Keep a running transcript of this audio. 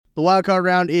The wild card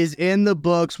round is in the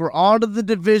books. We're on to the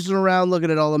divisional round,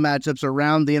 looking at all the matchups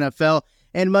around the NFL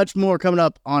and much more coming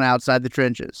up on Outside the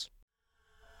Trenches.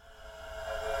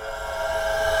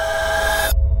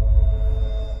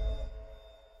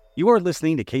 You are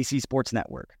listening to KC Sports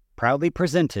Network, proudly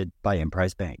presented by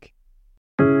Emprise Bank.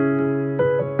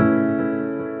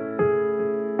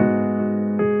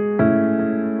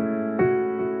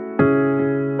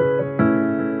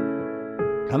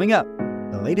 Coming up,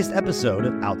 the latest episode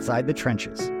of Outside the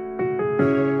Trenches.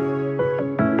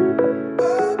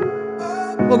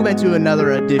 Welcome back to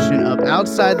another edition of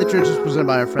Outside the Trenches, presented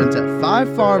by our friends at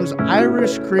Five Farms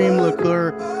Irish Cream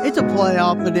Liqueur. It's a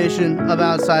playoff edition of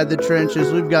Outside the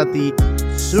Trenches. We've got the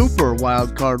Super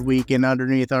Wild Card Weekend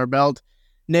underneath our belt.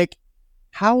 Nick,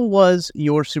 how was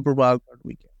your Super Wild Card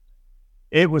Weekend?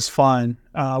 It was fun.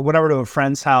 Went over to a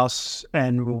friend's house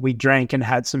and we drank and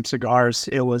had some cigars.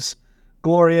 It was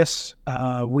glorious.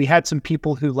 We had some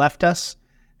people who left us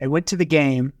and went to the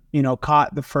game,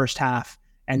 caught the first half,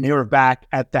 and they were back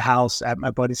at the house, at my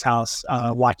buddy's house,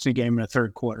 watching the game in the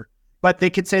third quarter. But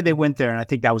they could say they went there, and I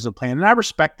think that was the plan. And I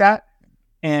respect that.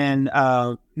 And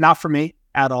not for me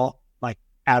at all. Like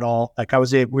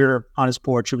we were on his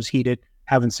porch. It was heated,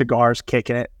 having cigars,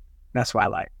 kicking it. That's what I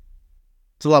like.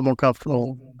 It's a lot more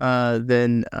comfortable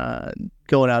than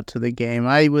going out to the game.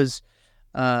 I was...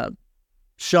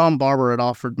 Sean Barber had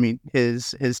offered me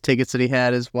his tickets that he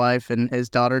had. His wife and his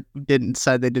daughter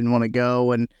decided they didn't want to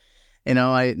go, and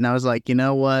I was like, you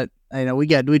know what, we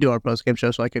do our post game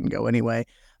show, so I couldn't go anyway.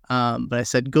 But I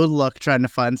said, good luck trying to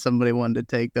find somebody wanting to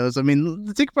take those. I mean,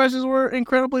 the ticket prices were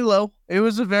incredibly low. It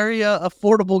was a very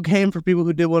affordable game for people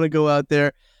who did want to go out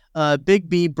there. Big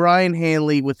B, Brian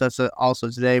Hanley with us also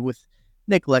today with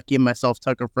Nick Leckie and myself,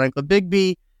 Tucker Franklin. Big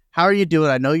B, how are you doing?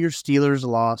 I know your Steelers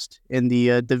lost in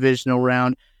the divisional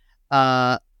round.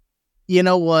 You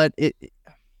know what?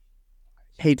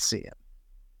 Hate to see it.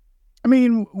 I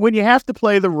mean, when you have to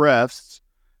play the refs,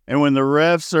 and when the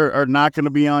refs are not going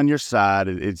to be on your side,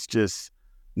 it's just,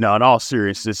 no, in all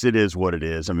seriousness, it is what it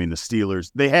is. I mean, the Steelers,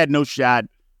 they had no shot,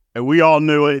 and we all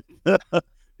knew it.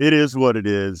 It is what it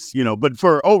is, But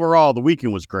for overall, the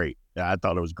weekend was great. Yeah, I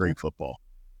thought it was great football.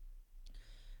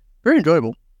 Very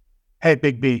enjoyable. Hey,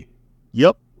 Big B.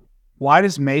 Yep. Why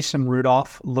does Mason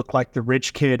Rudolph look like the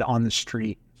rich kid on the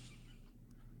street?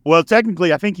 Well,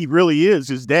 technically, I think he really is.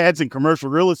 His dad's in commercial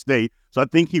real estate, so I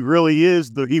think he really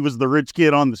is. He was the rich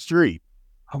kid on the street.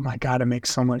 Oh my God, it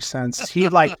makes so much sense.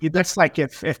 That's like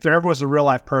if there ever was a real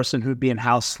life person who'd be in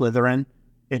House Slytherin,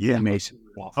 it'd be Mason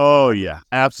Rudolph. Oh yeah,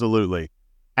 absolutely.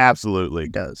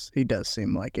 He does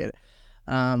seem like it.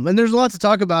 And there's a lot to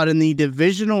talk about in the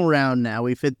divisional round now.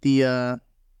 We've hit the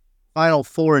final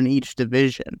four in each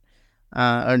division,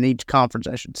 or in each conference,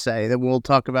 I should say, that we'll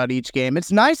talk about each game.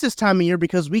 It's nice this time of year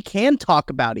because we can talk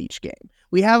about each game.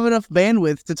 We have enough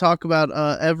bandwidth to talk about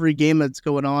every game that's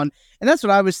going on. And that's what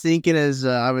I was thinking as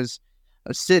I was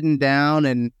sitting down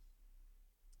and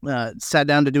sat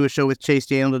down to do a show with Chase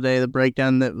Daniel today, the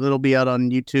breakdown that'll be out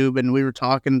on YouTube. And we were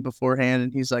talking beforehand,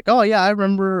 and he's like, oh yeah, I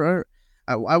remember...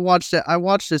 I watched it. I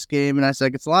watched this game, and I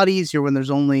said, it's a lot easier when there's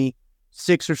only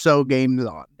 6 or so games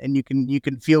on, and you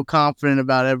can feel confident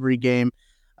about every game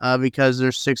because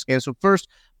there's 6 games. So first,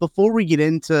 before we get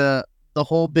into the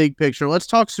whole big picture, let's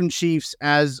talk some Chiefs.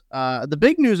 As the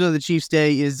big news of the Chiefs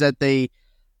day is that they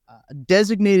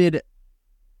designated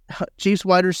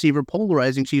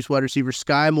polarizing Chiefs wide receiver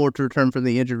Skyy Moore to return from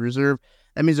the injured reserve.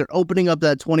 That means they're opening up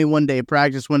that 21-day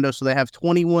practice window, so they have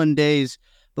 21 days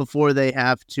before they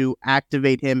have to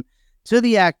activate him to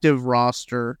the active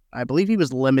roster. I believe he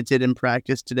was limited in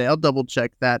practice today. I'll double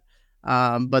check that.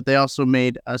 But they also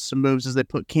made some moves as they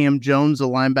put Cam Jones, a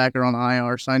linebacker, on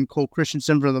IR, signed Cole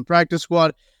Christensen from the practice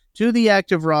squad to the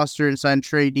active roster, and signed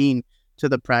Trey Dean to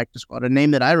the practice squad, a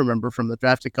name that I remember from the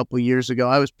draft a couple years ago.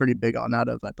 I was pretty big on out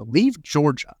of, I believe,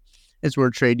 Georgia is where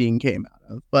Trey Dean came out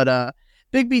of. But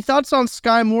Big B, thoughts on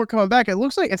Skyy Moore coming back? It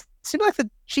seems like the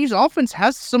Chiefs offense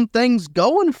has some things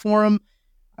going for him.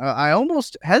 I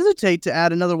almost hesitate to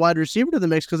add another wide receiver to the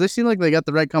mix because they seem like they got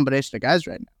the right combination of guys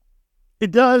right now.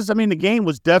 It does. I mean, the game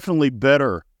was definitely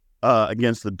better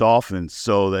against the Dolphins,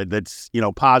 so that's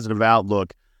positive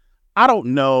outlook. I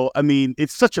don't know. I mean,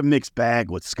 it's such a mixed bag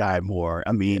with Skyy Moore.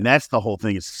 I mean, that's the whole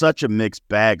thing. It's such a mixed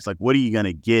bag. It's like, what are you going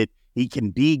to get? He can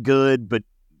be good, but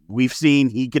we've seen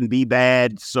he can be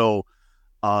bad. So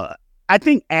I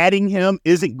think adding him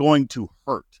isn't going to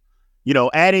hurt.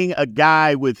 Adding a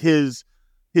guy with his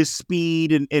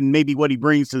speed and maybe what he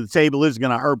brings to the table isn't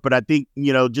going to hurt. But I think,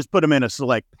 just put him in a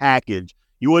select package.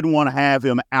 You wouldn't want to have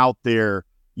him out there,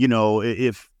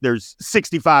 if there's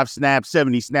 65 snaps,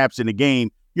 70 snaps in a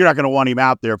game, you're not going to want him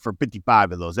out there for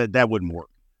 55 of those. That wouldn't work.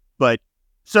 But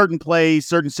certain plays,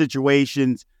 certain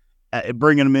situations,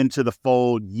 bringing them into the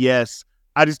fold, yes.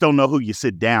 I just don't know who you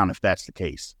sit down if that's the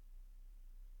case.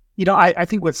 I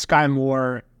think with Skyy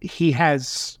Moore, he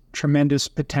has tremendous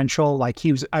potential. Like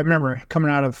I remember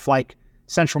coming out of like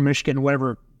Central Michigan,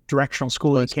 whatever directional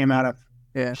school he came out of.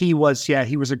 Yeah. He was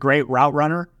a great route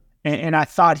runner. And I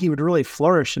thought he would really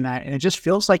flourish in that. And it just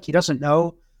feels like he doesn't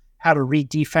know how to read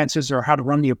defenses or how to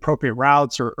run the appropriate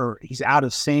routes, or he's out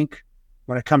of sync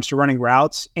when it comes to running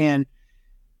routes. And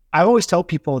I always tell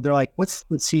people, they're like, what's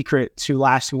the secret to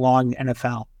lasting long in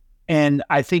NFL? And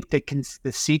I think that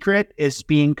the secret is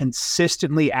being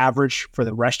consistently average for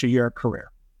the rest of your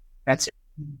career. That's it.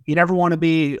 You never want to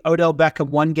be Odell Beckham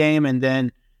one game and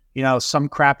then, some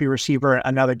crappy receiver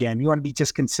another game. You want to be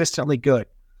just consistently good.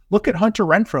 Look at Hunter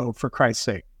Renfrow, for Christ's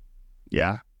sake.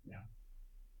 Yeah. You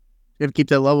got to keep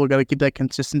that level. Got to keep that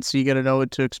consistency. You got to know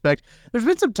what to expect. There's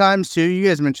been some times, too, you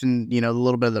guys mentioned, a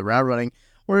little bit of the route running,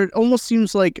 where it almost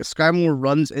seems like Skyy Moore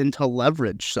runs into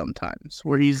leverage sometimes,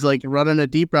 where he's like running a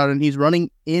deep route and he's running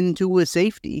into a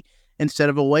safety instead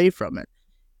of away from it.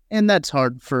 And that's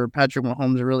hard for Patrick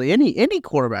Mahomes or really any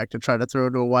quarterback to try to throw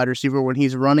to a wide receiver when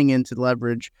he's running into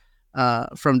leverage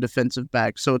from defensive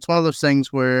backs. So it's one of those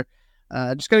things where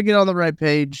just got to get on the right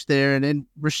page there. And then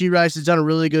Rashee Rice has done a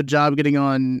really good job getting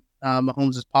on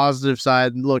Mahomes' positive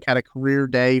side. Look, had a career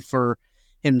day for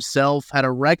himself, had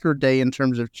a record day in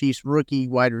terms of Chiefs rookie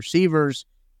wide receivers,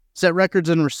 set records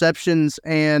in receptions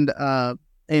and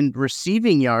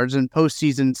receiving yards in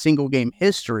postseason single game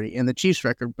history in the Chiefs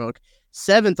record book.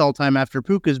 7th all-time after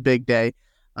Puka's big day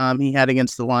he had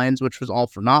against the Lions, which was all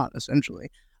for naught,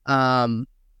 essentially. I'm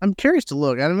curious to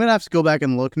look. I'm going to have to go back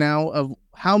and look now of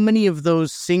how many of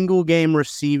those single-game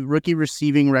rookie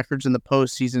receiving records in the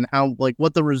postseason,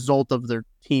 what the result of their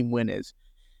team win is.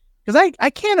 Because I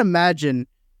can't imagine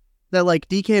that,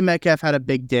 DK Metcalf had a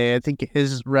big day. I think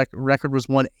his record was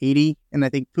 180, and I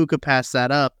think Puka passed that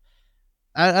up.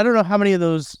 I don't know how many of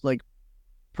those,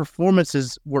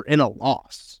 performances were in a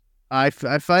loss. I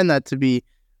find that to be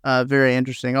very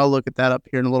interesting. I'll look at that up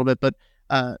here in a little bit. But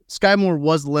Skyy Moore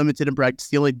was limited in practice.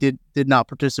 The only did not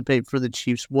participate for the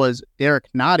Chiefs was Derek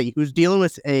Nottie, who's dealing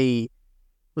with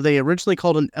what they originally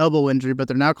called an elbow injury, but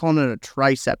they're now calling it a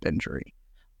tricep injury.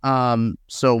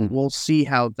 So we'll see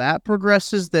how that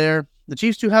progresses there. The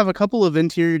Chiefs do have a couple of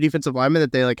interior defensive linemen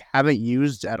that they haven't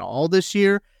used at all this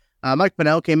year. Mike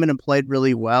Pennell came in and played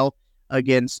really well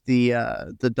against the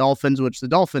Dolphins, which the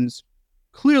Dolphins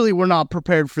clearly were not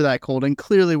prepared for that cold and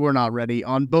clearly were not ready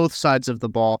on both sides of the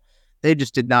ball. They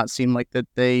just did not seem like that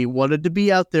they wanted to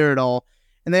be out there at all.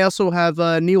 And they also have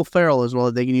Neil Farrell as well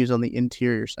that they can use on the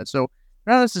interior side. So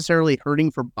they're not necessarily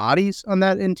hurting for bodies on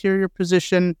that interior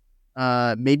position.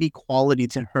 Maybe quality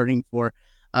to hurting for.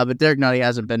 But Derek Nottie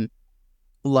hasn't been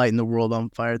lighting the world on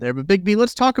fire there. But Big B,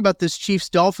 let's talk about this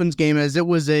Chiefs-Dolphins game, as it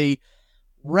was a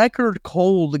record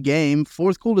cold game,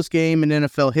 4th coldest game in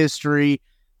NFL history.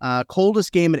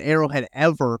 Coldest game at Arrowhead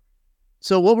ever.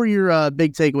 So what were your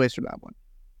big takeaways from that one?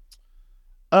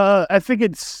 I think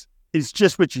it's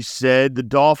just what you said. The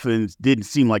Dolphins didn't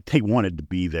seem like they wanted to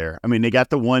be there. I mean, they got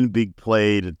the one big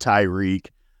play to Tyreek,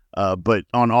 but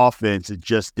on offense, it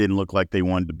just didn't look like they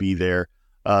wanted to be there.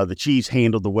 The Chiefs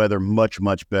handled the weather much,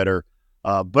 much better.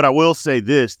 But I will say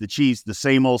this, the Chiefs, the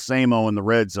same old in the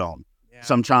red zone. Yeah.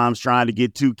 Sometimes trying to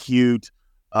get too cute,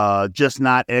 just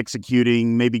not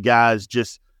executing. Maybe guys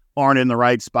just aren't in the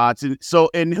right spots.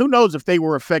 And who knows if they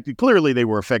were affected. Clearly they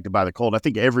were affected by the cold. I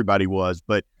think everybody was.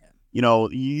 But,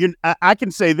 I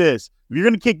can say this. If you're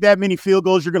going to kick that many field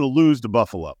goals, you're going to lose to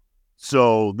Buffalo.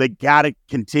 So they got to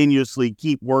continuously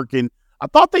keep working. I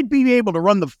thought they'd be able to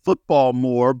run the football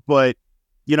more, but,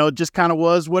 it just kind of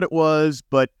was what it was.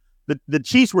 But the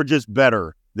Chiefs were just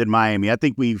better than Miami. I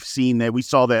think we've seen that. We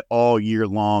saw that all year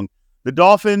long. The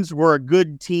Dolphins were a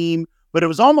good team, but it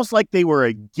was almost like they were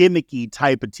a gimmicky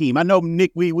type of team. I know,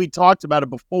 Nick, we talked about it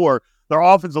before. Their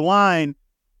offensive line,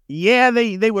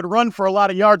 they would run for a lot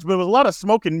of yards, but it was a lot of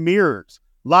smoke and mirrors,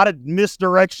 a lot of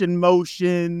misdirection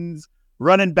motions,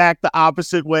 running back the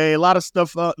opposite way, a lot of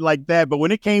stuff like that. But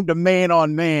when it came to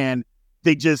man-on-man,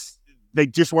 they just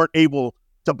weren't able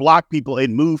to block people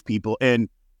and move people. And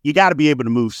you got to be able to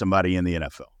move somebody in the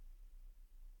NFL.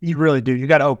 You really do. You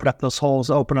got to open up those holes,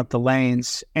 open up the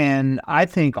lanes. And I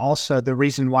think also the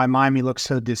reason why Miami looks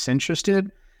so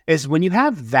disinterested is when you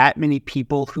have that many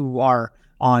people who are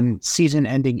on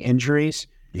season-ending injuries,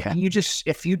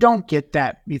 if you don't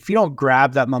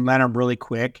grab that momentum really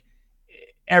quick,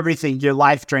 your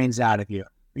life drains out of you.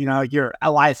 Your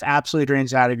life absolutely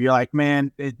drains out of you. You're like,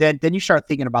 man, then you start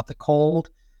thinking about the cold.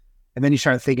 And then you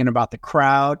start thinking about the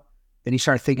crowd. Then you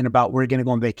start thinking about we're going to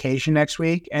go on vacation next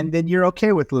week. And then you're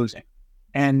okay with losing.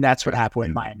 And that's what happened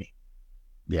with Miami.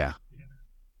 Yeah.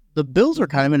 The Bills are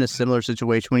kind of in a similar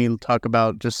situation when you talk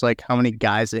about just like how many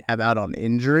guys they have out on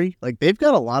injury. Like they've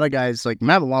got a lot of guys, like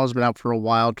Matt Milano's been out for a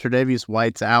while. Tre'Davious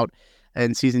White's out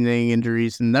and season-ending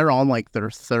injuries, and they're on like their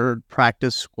third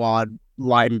practice squad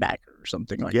linebacker or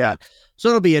something like that. So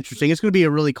it'll be interesting. It's going to be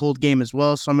a really cold game as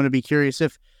well. So I'm going to be curious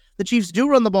if the Chiefs do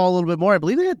run the ball a little bit more. I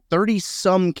believe they had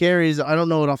 30-some carries. I don't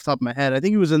know it off the top of my head. I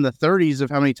think it was in the 30s of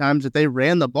how many times that they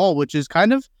ran the ball, which is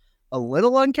kind of a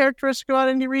little uncharacteristic about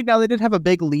Andy Reid. Now, they did have a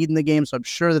big lead in the game, so I'm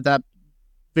sure that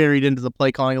varied into the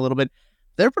play calling a little bit.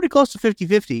 They're pretty close to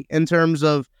 50-50 in terms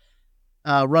of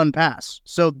run-pass.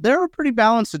 So they're a pretty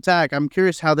balanced attack. I'm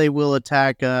curious how they will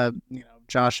attack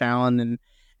Josh Allen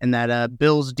and that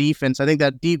Bills defense. I think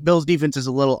that Bills defense is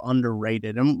a little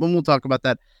underrated, and we'll talk about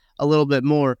that a little bit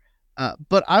more.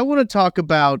 But I want to talk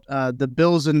about the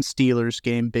Bills and Steelers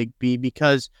game, Big B,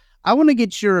 because I want to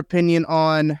get your opinion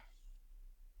on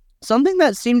something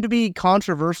that seemed to be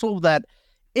controversial that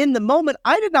in the moment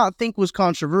I did not think was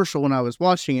controversial when I was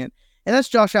watching it, and that's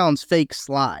Josh Allen's fake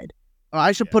slide.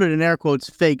 I should put it in air quotes,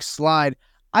 fake slide.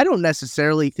 I don't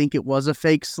necessarily think it was a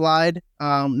fake slide.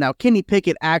 Now, Kenny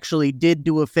Pickett actually did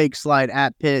do a fake slide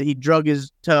at Pitt. He drug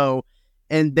his toe,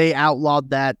 and they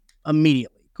outlawed that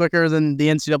immediately. Quicker than the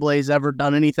NCAA's ever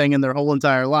done anything in their whole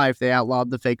entire life, they outlawed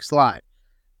the fake slide.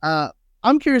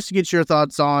 I'm curious to get your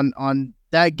thoughts on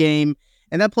that game,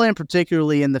 and that play in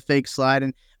particularly in the fake slide,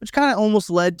 and which kind of almost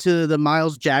led to the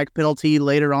Myles Jack penalty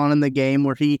later on in the game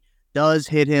where he does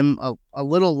hit him a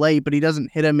little late, but he doesn't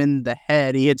hit him in the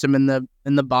head. He hits him in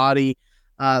the body.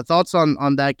 Thoughts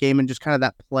on that game and just kind of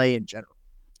that play in general?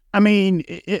 I mean,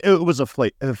 it was a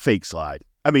fake slide.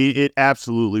 I mean, it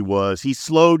absolutely was. He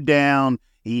slowed down.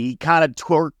 He kind of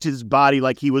twerked his body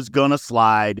like he was going to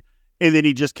slide, and then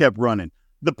he just kept running.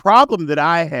 The problem that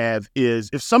I have is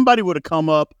if somebody would have come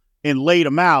up and laid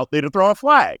him out, they'd have thrown a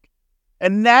flag.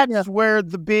 And that's where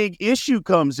the big issue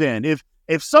comes in.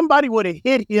 If somebody would have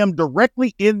hit him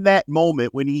directly in that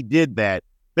moment when he did that,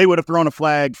 they would have thrown a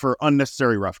flag for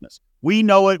unnecessary roughness. We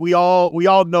know it. We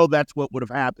all know that's what would have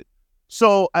happened.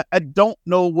 So I don't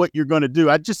know what you're going to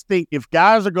do. I just think if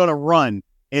guys are going to run,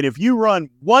 and if you run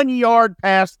 1 yard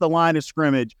past the line of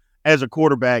scrimmage as a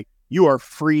quarterback, you are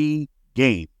free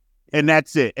game. And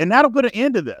that's it. And that'll put an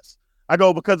end to this. I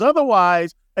go, because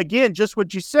otherwise, again, just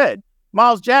what you said,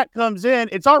 Myles Jack comes in.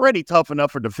 It's already tough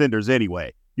enough for defenders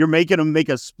anyway. You're making them make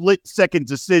a split-second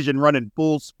decision running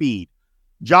full speed.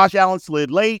 Josh Allen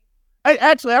slid late. I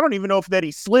don't even know if that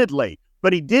he slid late,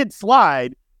 but he did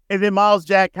slide, and then Myles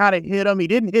Jack kind of hit him. He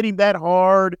didn't hit him that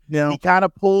hard. No. He kind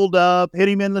of pulled up, hit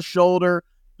him in the shoulder.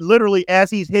 Literally,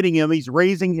 as he's hitting him, he's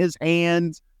raising his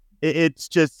hands. It's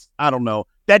just, I don't know.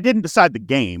 That didn't decide the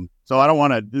game, so I don't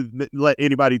want to let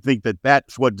anybody think that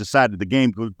that's what decided the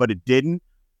game, but it didn't.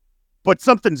 But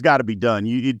something's got to be done.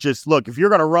 You just, look, if you're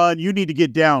going to run, you need to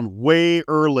get down way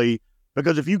early,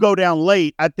 because if you go down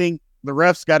late, I think the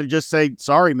refs got to just say,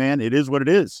 sorry, man, it is what it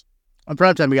is. On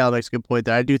primetime, Miguel makes a good point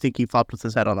there. I do think he flopped with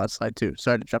his head on that side, too.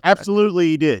 Sorry to jump Absolutely,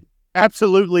 he did.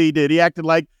 Absolutely, he did. He acted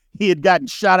like he had gotten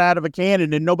shot out of a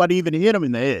cannon and nobody even hit him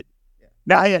in the head. Yeah.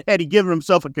 Now, had he given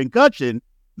himself a concussion,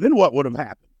 then what would have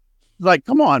happened? Like,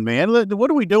 come on, man. What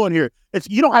are we doing here?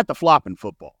 You don't have to flop in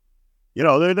football. You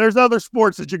know, there's other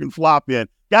sports that you can flop in.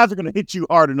 Guys are going to hit you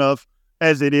hard enough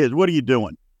as it is. What are you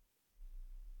doing?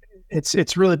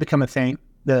 It's really become a thing,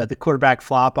 the quarterback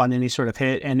flop on any sort of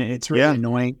hit, and it's really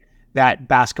annoying that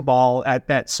basketball,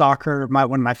 that soccer,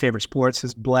 one of my favorite sports,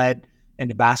 has bled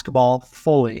into basketball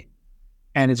fully,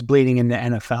 and it's bleeding into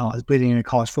NFL. It's bleeding into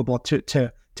college football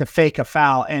to fake a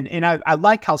foul. And I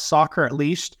like how soccer, at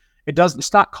least,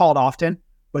 it's not called often,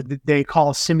 but they call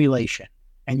a simulation.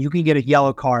 And you can get a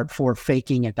yellow card for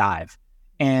faking a dive.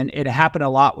 And it happened a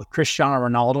lot with Cristiano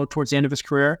Ronaldo towards the end of his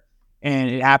career. And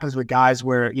it happens with guys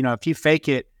where, if you fake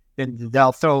it, then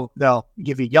they'll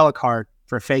give you a yellow card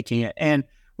for faking it. And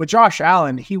with Josh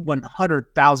Allen, he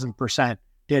 100,000%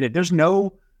 did it. There's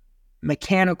no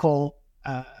mechanical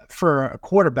for a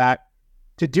quarterback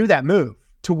to do that move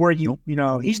to where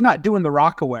he's not doing the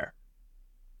Rockaware.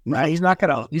 Right? He's not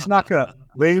gonna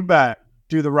lean back,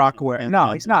 do the Rockaware.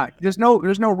 No, he's not. There's no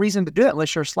reason to do it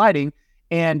unless you're sliding.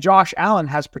 And Josh Allen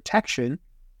has protection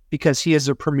because he is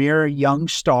a premier young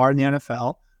star in the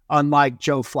NFL, unlike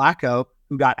Joe Flacco,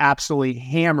 who got absolutely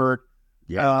hammered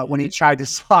when he tried to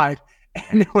slide,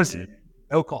 and it was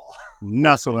no call.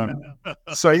 Nothing.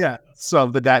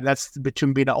 That's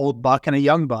between being an old buck and a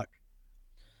young buck.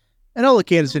 And all the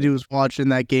Kansas City was watching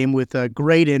that game with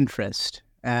great interest.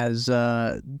 as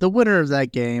the winner of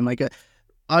that game. Like,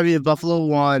 obviously, if Buffalo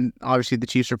won, obviously the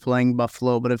Chiefs are playing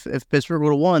Buffalo, but if Pittsburgh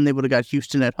would have won, they would have got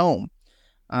Houston at home.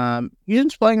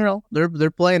 Houston's playing well. They're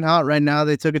playing hot right now.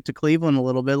 They took it to Cleveland a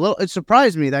little bit. It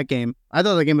surprised me, that game. I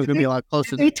thought the game was going to be a lot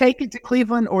closer. Did they take it to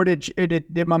Cleveland, or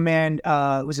did my man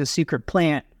was a secret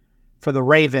plant for the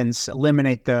Ravens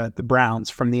eliminate the Browns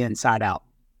from the inside out?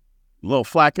 Little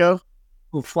Flacco.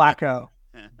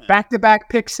 Back-to-back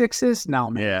pick sixes? No,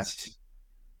 man. Yeah.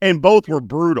 And both were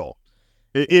brutal.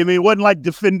 I mean, it wasn't like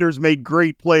defenders made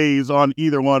great plays on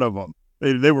either one of them.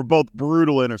 They were both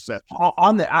brutal interceptions.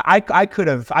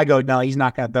 I go, no, he's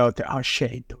not going to throw it there. Oh,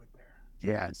 shit, he threw it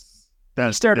there. Yes.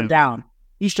 He stared him down.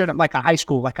 He stared him like a high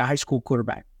school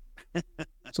quarterback.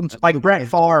 like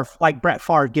Brett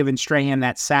Favre giving Strahan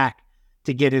that sack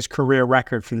to get his career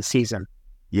record for the season.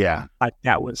 Yeah. Like,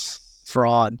 that was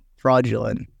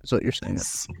fraudulent. That's what you're saying.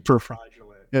 Super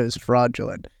fraudulent. It was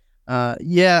fraudulent.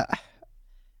 Yeah.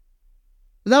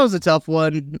 That was a tough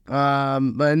one. But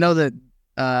I know that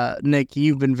Nick,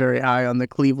 you've been very high on the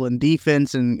Cleveland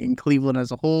defense and Cleveland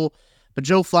as a whole, but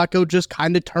Joe Flacco just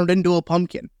kind of turned into a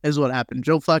pumpkin is what happened.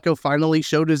 Joe Flacco finally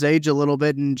showed his age a little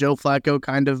bit, and Joe Flacco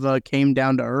kind of came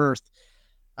down to earth.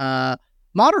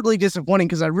 Moderately disappointing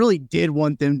because I really did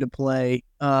want them to play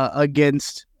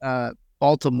against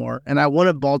Baltimore, and I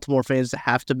wanted Baltimore fans to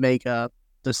have to make a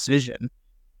decision.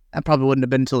 That probably wouldn't have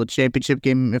been until the championship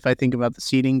game if I think about the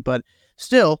seeding, but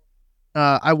still,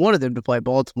 I wanted them to play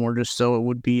Baltimore just so it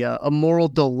would be a moral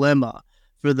dilemma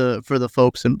for the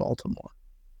folks in Baltimore.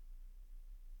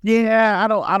 Yeah, I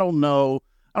don't know.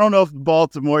 I don't know if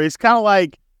Baltimore. It's kind of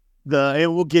like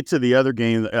and we'll get to the other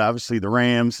game. Obviously, the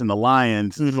Rams and the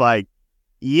Lions. It's like,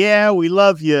 yeah, we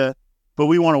love you, but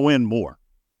we want to win more.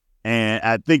 And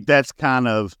I think that's kind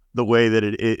of the way that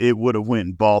it would have went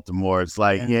in Baltimore. It's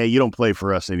like, yeah, you don't play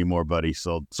for us anymore, buddy.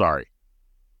 So sorry.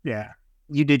 Yeah.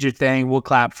 You did your thing. We'll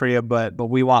clap for you, but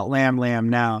we want Lamb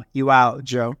now. You out,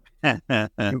 Joe.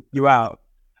 you out.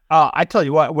 I tell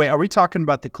you what. Wait, are we talking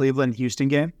about the Cleveland-Houston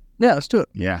game? Yeah, let's do it.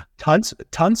 Yeah.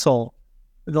 Tunsil,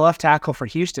 the left tackle for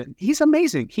Houston, he's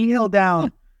amazing. He held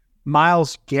down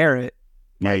Myles Garrett.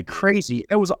 Yeah, crazy.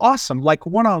 It was awesome. Like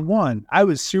one-on-one. I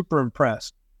was super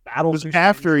impressed. It was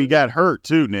after he got hurt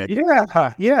too, Nick.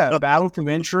 Yeah. Battle through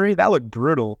injury. That looked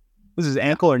brutal. Was his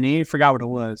ankle or knee? I forgot what it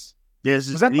was.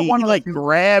 Yes, was that the one he like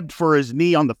grabbed for his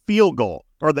knee on the field goal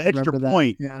or the extra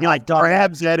point? Yeah. He like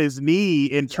grabs at his knee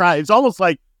and it's almost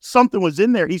like something was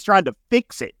in there. He's trying to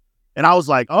fix it. And I was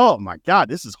like, oh my God,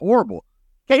 this is horrible.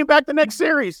 Came back the next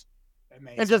series.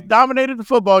 Amazing. And just dominated the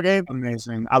football game.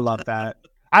 Amazing. I love that.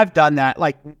 I've done that.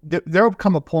 Like there will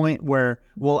come a point where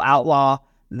we'll outlaw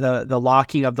the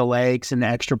locking of the legs and the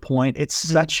extra point. It's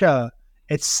such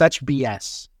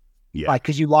BS. Yeah. Like,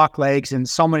 because you lock legs and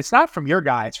someone, it's not from your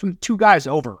guy, it's from two guys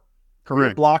over.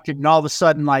 Correct. Blocked it, and all of a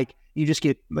sudden, like, you just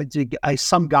get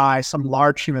some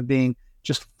large human being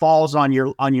just falls on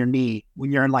your knee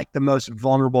when you're in like the most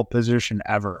vulnerable position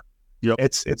ever. Yep.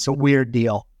 It's a weird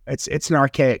deal. It's an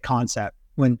archaic concept.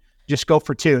 When just go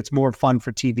for two, it's more fun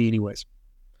for TV anyways.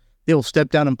 They'll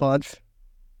step down and punch.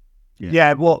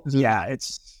 Yeah.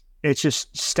 It's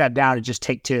just step down and just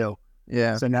take two.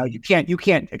 Yeah. So now you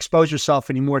can't expose yourself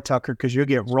anymore, Tucker, because you'll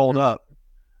get rolled up.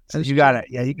 So you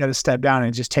gotta step down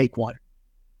and just take one.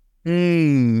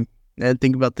 And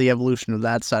think about the evolution of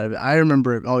that side of it. I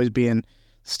remember it always being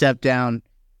step down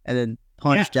and then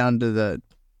punch down to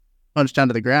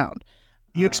the ground.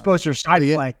 You expose your side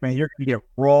flank, man, you're gonna get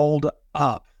rolled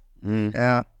up.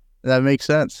 Yeah, that makes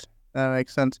sense.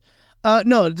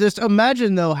 No, just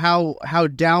imagine though how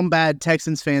down bad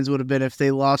Texans fans would have been if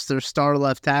they lost their star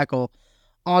left tackle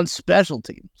on special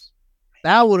teams.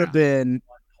 That would have been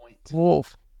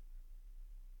wolf.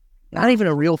 Not even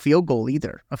a real field goal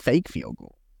either. A fake field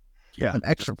goal. Yeah. An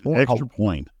extra point. Extra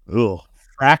point. Ugh.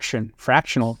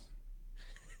 Fractional.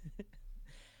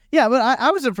 Yeah, but I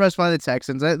was impressed by the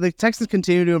Texans. The Texans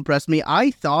continue to impress me.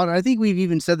 I think we've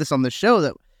even said this on the show,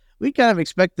 that we kind of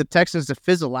expect the Texans to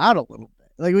fizzle out a little bit.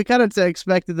 Like, we kind of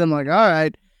expected them, like, all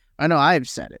right, I know I've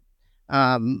said it.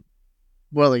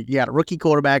 Well, you got a rookie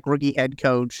quarterback, rookie head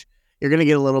coach. You're going to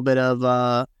get a little bit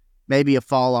of maybe a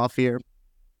fall off here.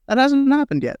 That hasn't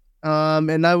happened yet.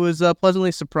 And I was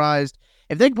pleasantly surprised.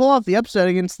 If they can pull off the upset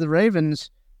against the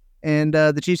Ravens and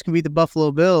the Chiefs can beat the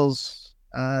Buffalo Bills,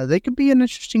 they could be an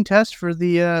interesting test for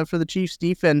the Chiefs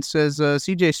defense, as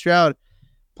CJ Stroud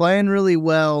playing really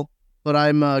well, but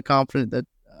I'm confident that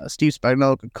Steve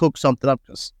Spagnuolo could cook something up,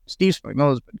 because Steve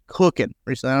Spagnuolo's been cooking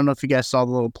recently. I don't know if you guys saw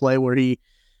the little play where he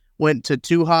went to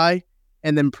 2 high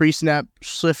and then pre-snap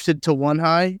shifted to 1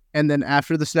 high, and then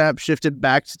after the snap shifted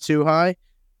back to 2 high.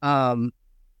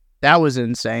 That was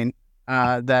insane.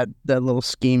 That little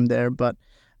scheme there. But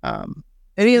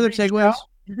any other segues?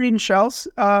 You reading shells,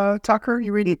 Tucker?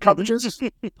 You reading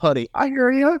coverages? Buddy, I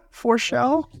hear you. For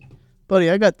shell. buddy,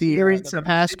 I got the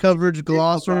pass coverage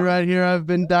glossary right here. I've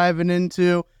been diving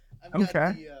into. I've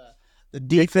got the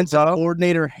defensive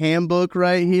coordinator handbook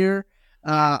right here.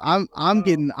 I'm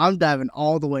diving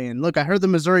all the way in. Look, I heard the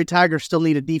Missouri Tigers still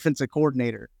need a defensive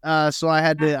coordinator. So I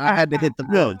had to hit the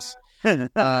books.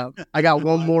 I got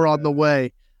one more on the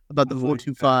way about the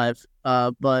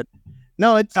 4-2-5. But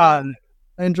no, it's I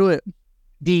enjoy it.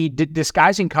 The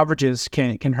disguising coverages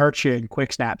can hurt you in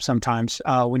quick snap sometimes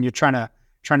when you're trying to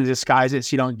disguise it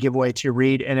so you don't give away to your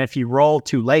read. And if you roll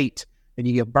too late, then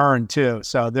you get burned too.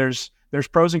 So there's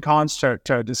pros and cons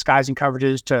to disguising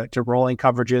coverages, to rolling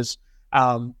coverages.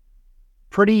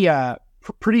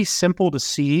 Pretty simple to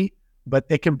see, but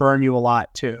it can burn you a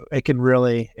lot too. It can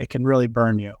really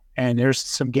burn you. And there's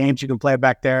some games you can play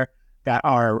back there that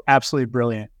are absolutely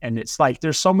brilliant. And it's like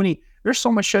there's so much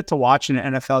shit to watch in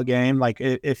an NFL game. Like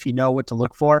if you know what to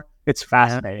look for, it's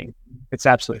fascinating. It's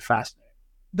absolutely fascinating.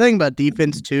 The thing about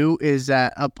defense too is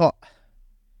that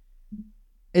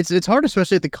it's hard,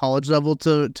 especially at the college level,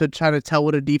 to try to tell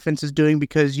what a defense is doing,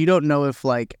 because you don't know if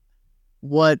like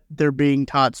what they're being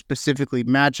taught specifically,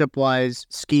 matchup wise,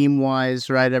 scheme wise,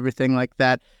 right, everything like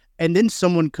that. And then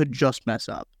someone could just mess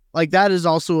up. Like that is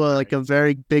also a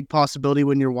very big possibility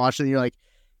when you're watching. You're like,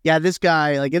 yeah, this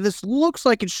guy, like this looks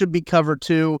like it should be cover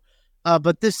 2,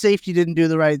 but this safety didn't do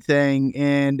the right thing,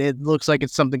 and it looks like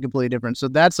it's something completely different. So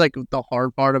that's like the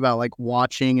hard part about like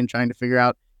watching and trying to figure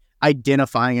out,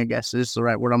 identifying, I guess is the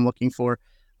right word I'm looking for,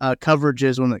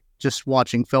 coverages when just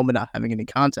watching film and not having any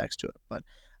context to it. But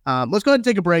let's go ahead and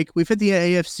take a break. We've hit the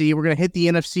AFC. We're going to hit the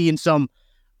NFC in some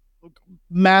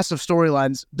massive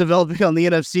storylines developing on the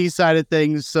NFC side of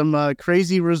things. Some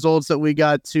crazy results that we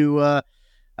got to.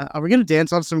 Are we going to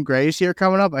dance on some graves here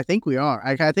coming up? I think we are.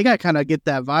 I think I kind of get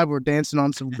that vibe. We're dancing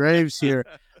on some graves here.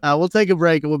 We'll take a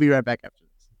break and we'll be right back after this.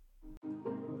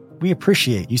 We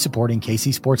appreciate you supporting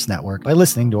KC Sports Network by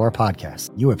listening to our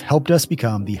podcast. You have helped us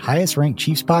become the highest-ranked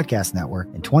Chiefs podcast network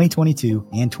in 2022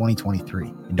 and 2023.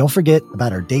 And don't forget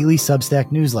about our daily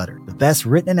Substack newsletter, the best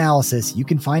written analysis you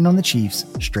can find on the Chiefs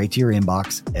straight to your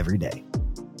inbox every day.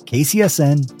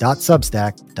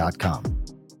 kcsn.substack.com.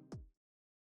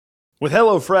 With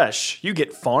HelloFresh, you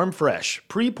get farm fresh,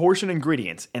 pre-portioned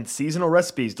ingredients and seasonal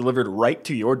recipes delivered right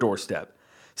to your doorstep.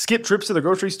 Skip trips to the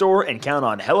grocery store and count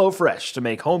on HelloFresh to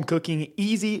make home cooking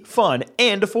easy, fun,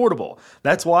 and affordable.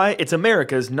 That's why it's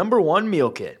America's #1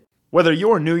 meal kit. Whether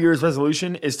your New Year's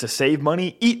resolution is to save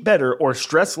money, eat better, or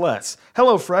stress less,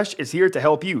 HelloFresh is here to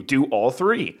help you do all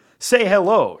three. Say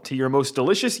hello to your most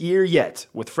delicious year yet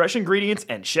with fresh ingredients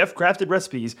and chef-crafted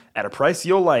recipes at a price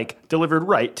you'll like, delivered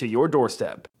right to your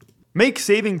doorstep. Make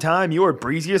saving time your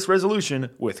breeziest resolution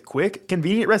with quick,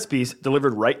 convenient recipes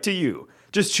delivered right to you.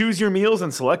 Just choose your meals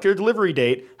and select your delivery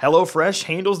date. HelloFresh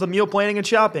handles the meal planning and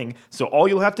shopping, so all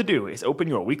you'll have to do is open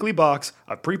your weekly box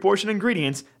of pre-portioned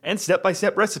ingredients and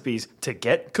step-by-step recipes to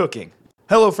get cooking.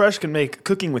 HelloFresh can make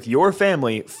cooking with your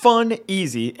family fun,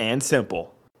 easy, and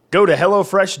simple. Go to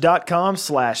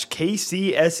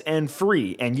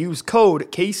HelloFresh.com/KCSNFree and use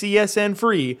code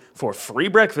KCSNFree for free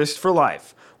breakfast for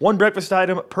life. One breakfast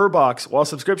item per box while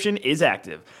subscription is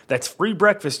active. That's free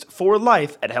breakfast for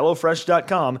life at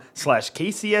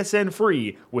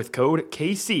HelloFresh.com/KCSNFree with code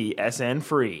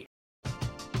KCSNFree.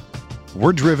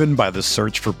 We're driven by the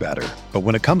search for better. But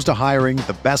when it comes to hiring,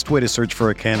 the best way to search for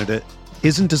a candidate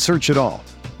isn't to search at all.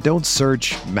 Don't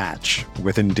search, match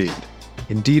with Indeed.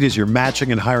 Indeed is your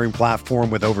matching and hiring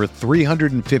platform with over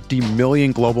 350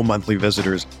 million global monthly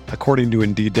visitors, according to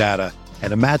Indeed data,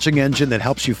 and a matching engine that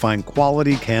helps you find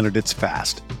quality candidates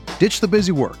fast. Ditch the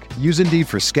busy work. Use Indeed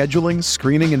for scheduling,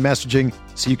 screening, and messaging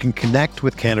so you can connect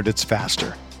with candidates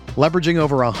faster. Leveraging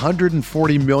over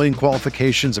 140 million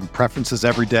qualifications and preferences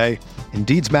every day,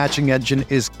 Indeed's matching engine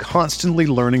is constantly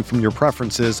learning from your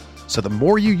preferences, so the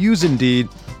more you use Indeed,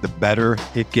 the better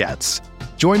it gets.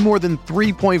 Join more than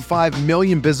 3.5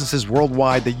 million businesses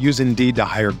worldwide that use Indeed to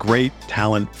hire great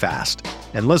talent fast.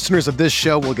 And listeners of this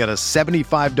show will get a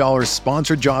 $75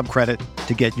 sponsored job credit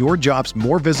to get your jobs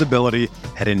more visibility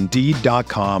at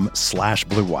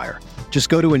Indeed.com/Blue Wire. Just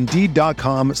go to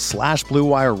Indeed.com/Blue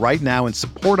Wire right now and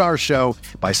support our show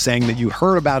by saying that you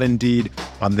heard about Indeed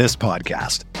on this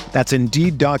podcast. That's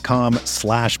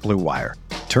Indeed.com/Blue Wire.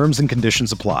 Terms and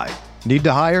conditions apply. Need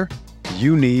to hire?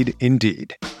 You need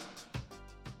Indeed.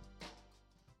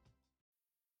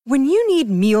 When you need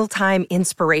mealtime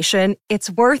inspiration,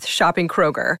 it's worth shopping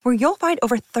Kroger, where you'll find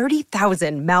over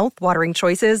 30,000 mouth-watering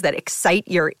choices that excite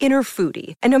your inner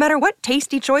foodie. And no matter what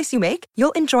tasty choice you make,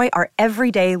 you'll enjoy our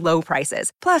everyday low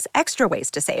prices, plus extra ways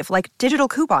to save, like digital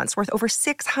coupons worth over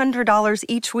 $600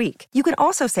 each week. You can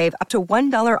also save up to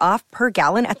 $1 off per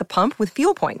gallon at the pump with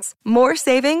fuel points. More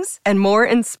savings and more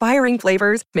inspiring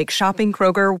flavors make shopping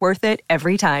Kroger worth it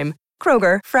every time.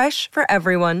 Kroger, fresh for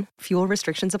everyone. Fuel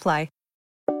restrictions apply.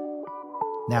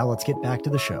 Now let's get back to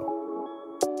the show.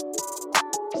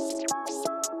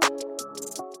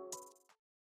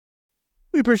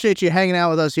 We appreciate you hanging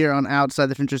out with us here on Outside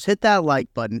the Finchers. Hit that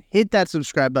like button, hit that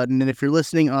subscribe button, and if you're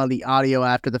listening on the audio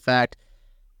after the fact,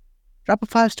 drop a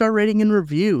 5-star rating and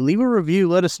review. Leave a review.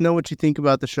 Let us know what you think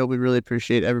about the show. We really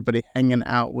appreciate everybody hanging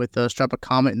out with us. Drop a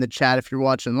comment in the chat if you're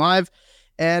watching live,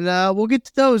 and we'll get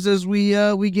to those as we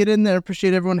get in there.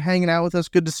 Appreciate everyone hanging out with us.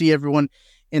 Good to see everyone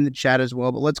in the chat as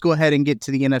well. But let's go ahead and get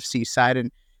to the NFC side.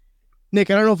 And Nick,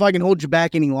 I don't know if I can hold you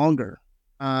back any longer.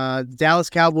 Dallas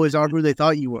Cowboys are who they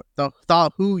thought you were.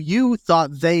 Who you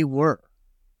thought they were.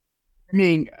 I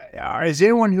mean, is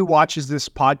anyone who watches this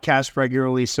podcast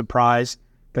regularly surprised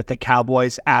that the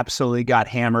Cowboys absolutely got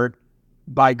hammered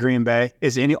by Green Bay?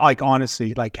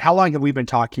 Honestly, how long have we been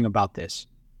talking about this?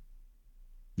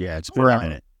 Yeah, it's been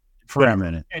a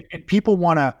minute. And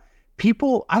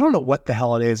people, I don't know what the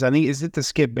hell it is. I think, is it the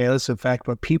Skip Bayless effect?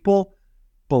 But people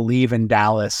believe in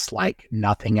Dallas like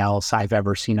nothing else I've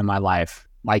ever seen in my life.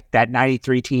 Like that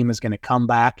 93 team is going to come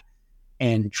back,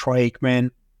 and Troy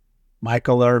Aikman,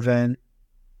 Michael Irvin,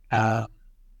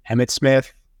 Emmitt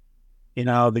Smith,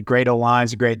 the great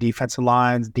O-lines, the great defensive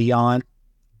lines, Dion.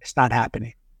 It's not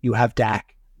happening. You have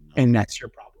Dak, and that's your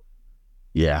problem.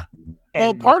 Yeah.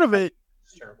 Well, part of it,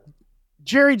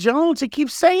 Jerry Jones, he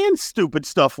keeps saying stupid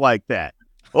stuff like that.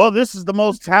 Well, this is the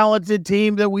most talented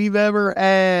team that we've ever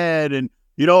had. And,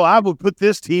 I would put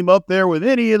this team up there with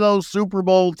any of those Super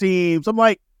Bowl teams. I'm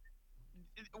like,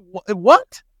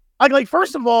 what?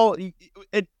 First of all,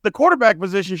 the quarterback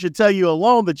position should tell you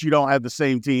alone that you don't have the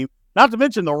same team. Not to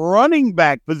mention the running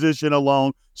back position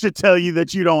alone should tell you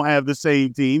that you don't have the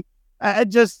same team. I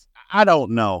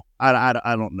don't know. I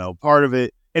don't know. Part of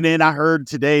it. And then I heard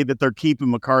today that they're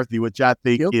keeping McCarthy, which I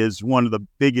think is one of the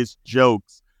biggest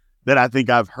jokes that I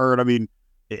think I've heard. I mean,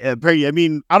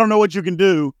 I don't know what you can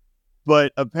do,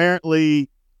 but apparently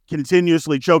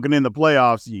continuously choking in the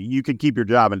playoffs, you can keep your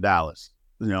job in Dallas.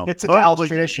 It's a Dallas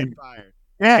tradition.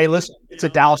 Yeah, hey, listen, it's a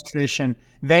Dallas tradition.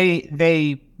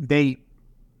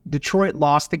 Detroit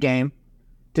lost the game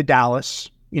to Dallas,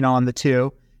 on the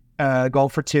 2, goal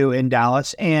for 2 in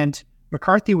Dallas, and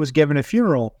McCarthy was given a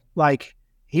funeral.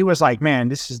 He was like, man,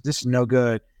 this is no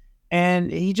good.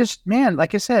 And he just, man,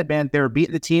 like I said, man, they were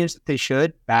beating the teams that they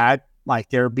should, bad.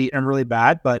 They were beating them really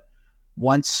bad. But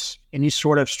once any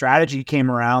sort of strategy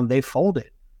came around, they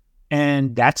folded.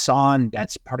 And that's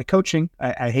part of coaching.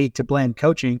 I hate to blame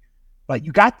coaching, but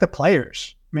you got the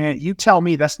players. Man, you tell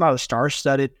me that's not a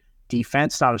star-studded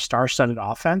defense, not a star-studded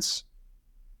offense.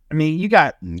 I mean, you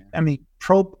got,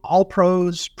 all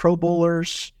pros, Pro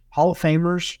Bowlers, Hall of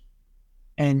Famers,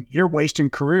 and you're wasting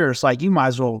careers. You might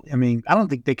as well. I don't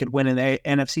think they could win in the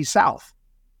NFC South.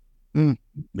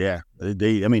 Yeah,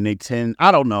 they tend.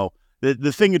 I don't know.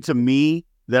 The thing to me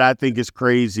that I think is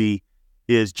crazy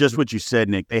is just what you said,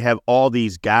 Nick. They have all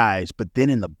these guys, but then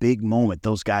in the big moment,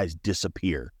 those guys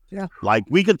disappear. Yeah,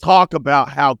 we could talk about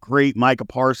how great Micah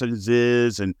Parsons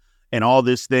is, and all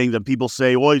this thing that people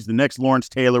say, well, he's the next Lawrence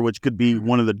Taylor, which could be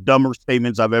one of the dumber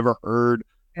statements I've ever heard.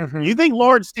 Mm-hmm. You think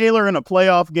Lawrence Taylor in a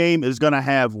playoff game is going to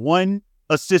have one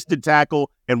assisted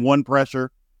tackle and one pressure,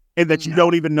 and that you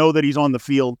don't even know that he's on the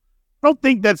field? I don't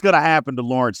think that's going to happen to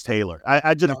Lawrence Taylor.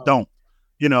 I just don't.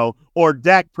 Or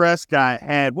Dak Prescott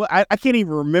had, I can't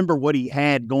even remember what he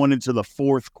had going into the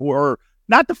fourth quarter.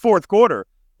 Not the fourth quarter.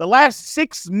 The last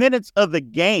 6 minutes of the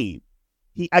game,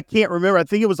 I can't remember. I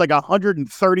think it was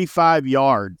 135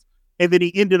 yards, and then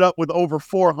he ended up with over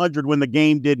 400 when the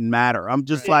game didn't matter. I'm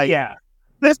just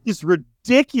this is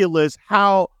ridiculous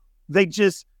how they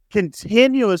just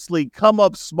continuously come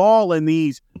up small in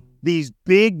these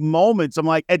big moments. I'm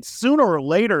like, and sooner or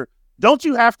later, don't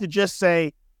you have to just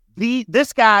say,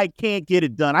 this guy can't get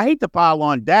it done? I hate to pile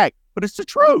on Dak, but it's the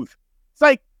truth.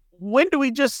 It's when do we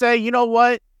just say, you know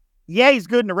what? Yeah, he's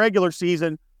good in the regular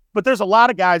season, but there's a lot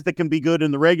of guys that can be good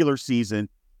in the regular season.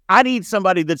 I need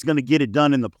somebody that's going to get it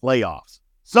done in the playoffs.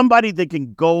 Somebody that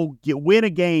can win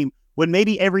a game when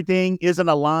maybe everything isn't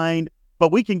aligned,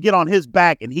 but we can get on his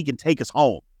back and he can take us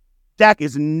home. Dak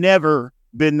has never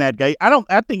been that guy.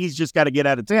 I think he's just got to get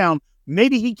out of town.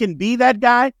 Maybe he can be that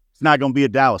guy. It's not going to be a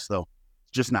Dallas, though.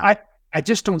 It's just not. I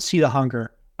just don't see the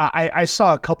hunger. I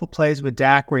saw a couple plays with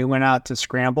Dak where he went out to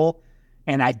scramble,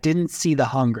 and I didn't see the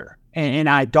hunger. And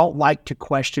I don't like to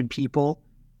question people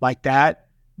like that,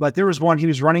 but there was one, he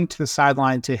was running to the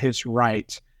sideline to his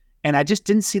right, and I just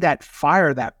didn't see that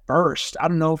fire, that burst. I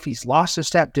don't know if he's lost a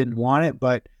step, didn't want it,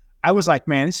 but I was like,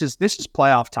 man, this is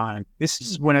playoff time. This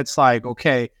is when it's like,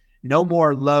 okay, no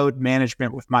more load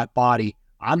management with my body.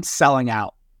 I'm selling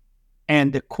out.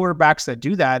 And the quarterbacks that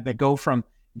do that, that go from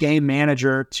game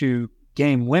manager to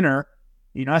game winner,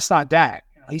 that's not Dak.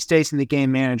 He stays in the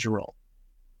game manager role.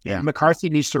 Yeah. And McCarthy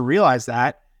needs to realize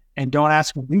that and don't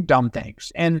ask him dumb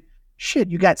things. And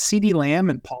shit, you got CeeDee Lamb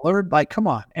and Pollard, like, come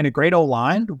on, and a great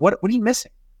O-line. What are you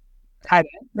missing? Tight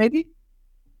end, maybe?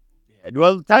 Yeah,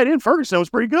 well, tight end Ferguson was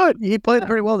pretty good. He played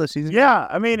pretty well this season. Yeah,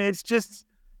 I mean, it's just,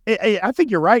 I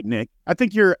think you're right, Nick. I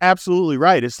think you're absolutely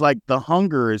right. It's like the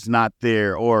hunger is not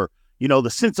there, or, the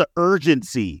sense of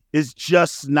urgency is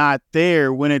just not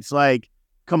there when it's like,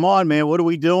 come on, man, what are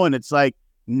we doing? It's like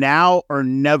now or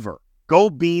never. Go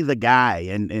be the guy.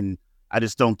 And I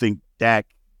just don't think Dak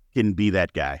can be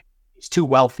that guy. He's too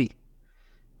wealthy.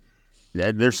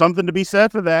 Yeah, there's something to be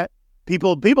said for that.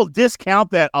 People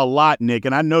discount that a lot, Nick,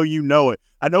 and I know you know it.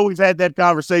 I know we've had that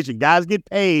conversation. Guys get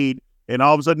paid, and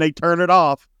all of a sudden they turn it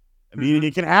off. I mean,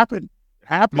 It can happen.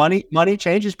 Money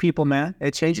changes people, man.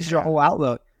 It changes your whole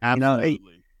outlook. Absolutely.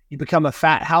 You become a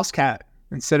fat house cat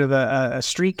instead of a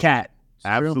street cat.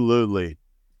 Absolutely.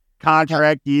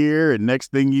 Contract year, and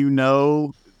next thing you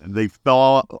know, they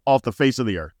fell off the face of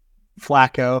the earth.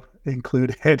 Flacco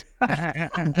included. I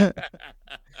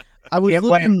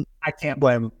can't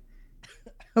blame him.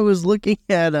 I was looking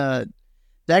at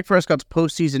Dak Prescott's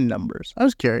postseason numbers. I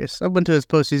was curious. I went to his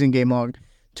postseason game log.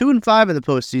 2-5 in the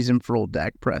postseason for old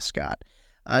Dak Prescott.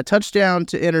 Touchdown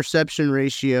to interception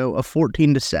ratio of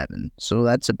 14-7. So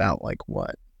that's about like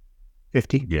what?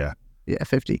 50? Yeah. Yeah,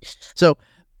 50. So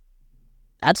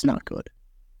that's not good.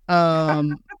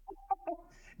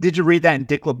 Did you read that in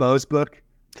Dick LeBeau's book,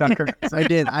 Tucker? I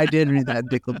did read that in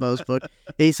Dick LeBeau's book.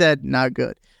 He said not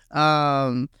good.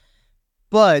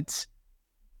 But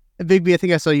Big B, I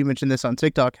think I saw you mention this on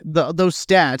TikTok. Those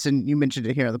stats, and you mentioned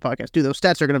it here on the podcast too. Those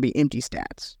stats are going to be empty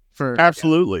stats for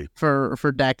absolutely for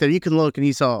Dak. There, you can look, and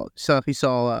he saw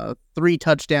 3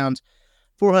 touchdowns,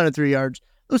 403 yards.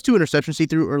 Those 2 interceptions he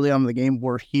threw early on in the game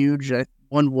were huge.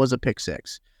 One was a pick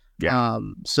 6. Yeah.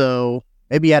 So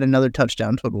maybe add another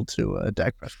touchdown total to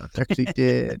Dak Prescott there, because he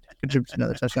did contribute to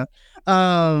another touchdown.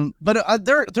 But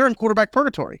they're in quarterback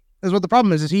purgatory. Is what the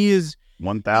problem is. He is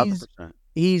 1,000%.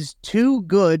 He's too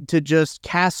good to just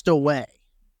cast away,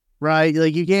 right?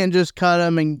 Like, you can't just cut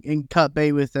him and cut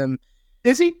bait with him.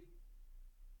 Is he?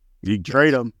 You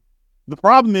trade him. The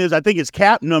problem is, I think his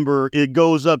cap number, it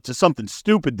goes up to something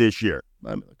stupid this year.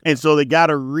 And so they got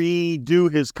to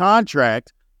redo his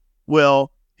contract.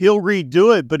 Well, he'll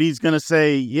redo it, but he's going to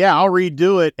say, yeah, I'll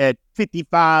redo it at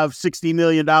 $55-60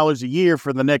 million a year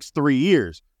for the next 3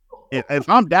 years. If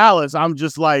I'm Dallas, I'm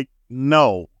just like,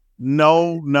 no.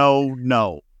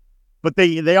 But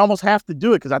they almost have to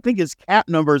do it, because I think his cap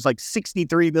number is like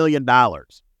 $63 million.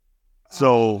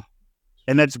 So,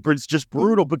 and it's just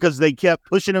brutal, because they kept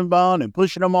pushing him on and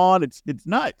pushing him on. It's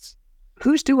nuts.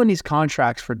 Who's doing these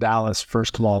contracts for Dallas,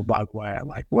 first of all, by the way?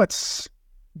 Like,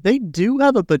 they do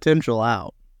have a potential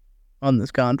out on this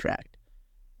contract,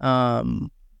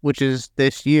 which is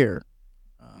this year.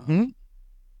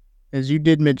 As you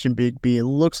did mention, Big B, it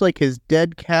looks like his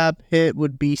dead cap hit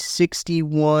would be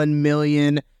 $61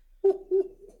 million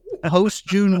post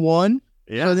June 1.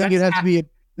 Yeah, so I think it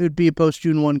would be a post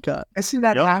June 1 cut. Isn't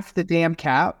that half the damn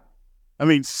cap? I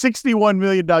mean, $61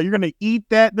 million. You're going to eat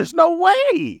that? There's no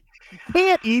way. You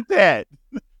can't eat that.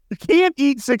 You can't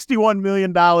eat $61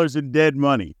 million in dead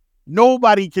money.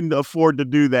 Nobody can afford to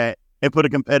do that and put a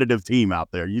competitive team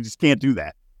out there. You just can't do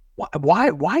that.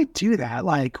 Why do that?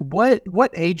 Like, what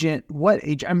agent? I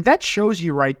mean, that shows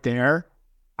you right there.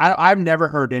 I've never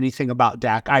heard anything about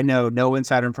Dak. I know no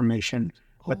inside information,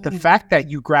 but the fact that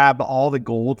you grab all the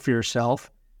gold for yourself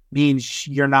means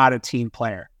you're not a team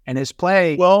player. And his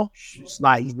play, he's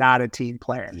not a team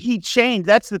player. He changed.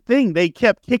 That's the thing. They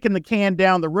kept kicking the can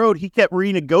down the road. He kept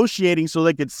renegotiating so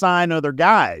they could sign other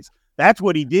guys. That's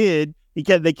what he did.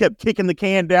 They kept kicking the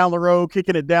can down the road,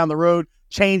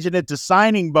 changing it to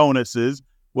signing bonuses.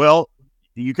 Well,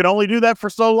 you can only do that for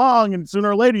so long, and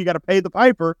sooner or later you got to pay the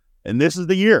piper, and this is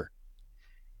the year.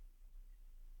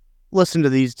 Listen to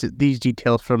these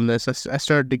details from this. I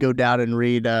started to go down and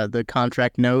read the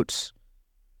contract notes.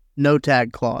 No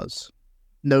tag clause,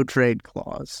 no trade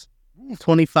clause.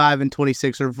 25 and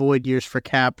 26 are void years for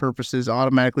cap purposes,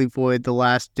 automatically void the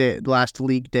last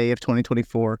league day of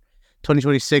 2024.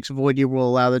 2026 void year will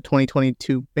allow the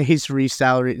 2022 base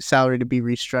salary to be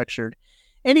restructured.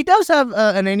 And he does have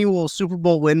an annual Super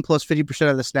Bowl win plus 50%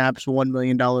 of the snaps, $1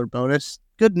 million bonus.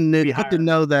 Good to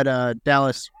know that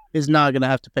Dallas is not going to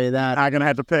have to pay that. Not going to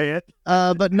have to pay it.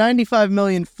 But $95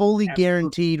 million fully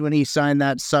guaranteed when he signed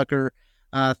that sucker.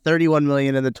 $31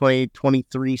 million in the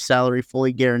 2023 salary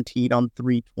fully guaranteed on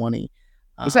 320.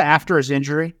 Was that after his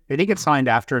injury? Did he get signed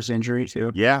after his injury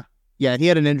too? Yeah. Yeah, he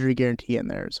had an injury guarantee in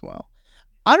there as well.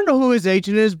 I don't know who his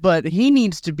agent is, but he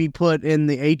needs to be put in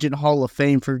the Agent Hall of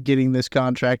Fame for getting this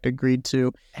contract agreed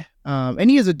to. And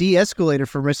he has a de-escalator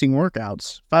for missing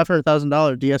workouts.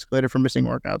 $500,000 de-escalator for missing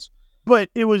workouts.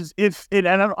 But it was, and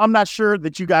I'm not sure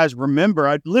that you guys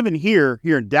remember, living here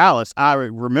in Dallas, I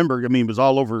remember, it was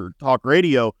all over talk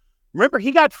radio. Remember,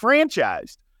 he got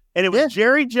franchised. And it was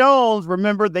Jerry Jones.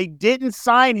 Remember, they didn't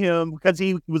sign him because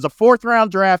he was a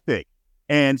 4th-round draft pick.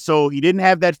 And so he didn't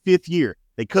have that 5th year.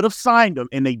 They could have signed him,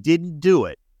 and they didn't do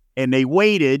it. And they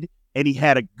waited, and he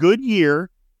had a good year,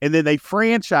 and then they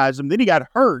franchised him. Then he got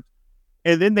hurt,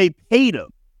 and then they paid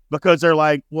him because they're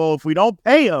like, well, if we don't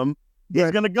pay him,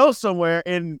 he's going to go somewhere.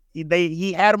 And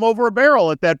he had him over a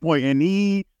barrel at that point, and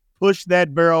he pushed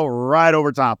that barrel right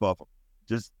over top of him.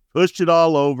 Just pushed it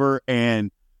all over,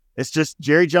 and it's just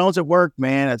Jerry Jones at work,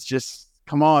 man. It's just,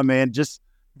 come on, man. Just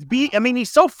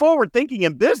he's so forward-thinking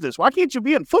in business. Why can't you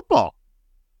be in football?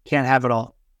 Can't have it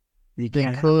all. You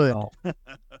can't have it all.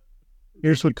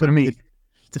 Here's what could be.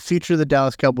 The future of the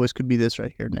Dallas Cowboys could be this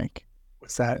right here, Nick.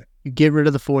 What's that? You get rid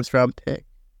of the 4th-round pick.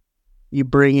 You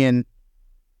bring in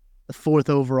the 4th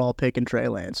overall pick in Trey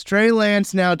Lance. Trey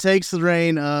Lance now takes the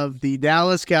reign of the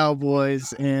Dallas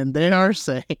Cowboys, and they are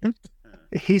saved.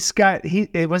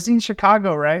 Was he in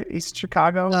Chicago, right? He's in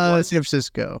Chicago? San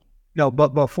Francisco. No, but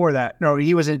before that.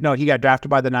 He got drafted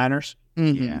by the Niners.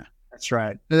 Mm-hmm. Yeah, that's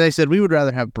right. And they said, we would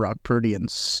rather have Brock Purdy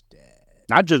instead.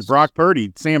 Not just Brock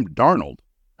Purdy, Sam Darnold.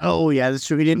 Oh, yeah, that's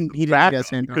true. He didn't get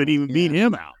Sam Darnold. Couldn't even beat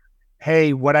him out.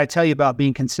 Hey, what I tell you about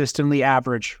being consistently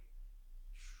average.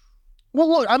 Well,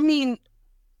 look,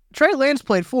 Trey Lance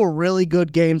played 4 really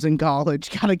good games in college.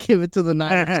 Gotta give it to the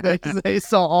Niners because they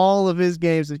saw all of his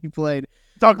games that he played.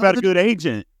 Talk about a good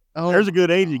agent. There's a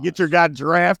good agent. Get your guy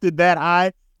drafted that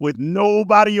high with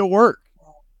nobody at work.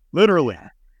 Literally.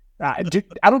 I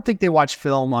don't think they watch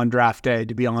film on draft day,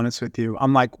 to be honest with you.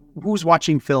 I'm like, who's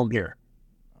watching film here?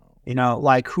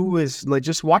 Who is,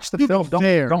 just watch the film.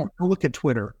 Don't look at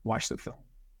Twitter. Watch the film.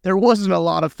 There wasn't a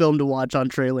lot of film to watch on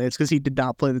Trey Lance because he did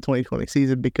not play the 2020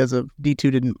 season because of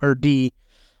D1AA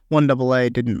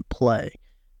didn't play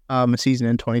a season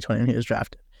in 2020 when he was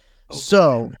drafted. Okay.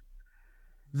 So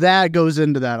that goes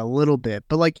into that a little bit.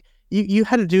 But you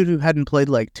had a dude who hadn't played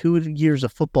 2 years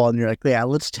of football, and you're like, yeah,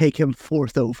 let's take him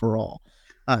 4th overall.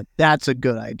 That's a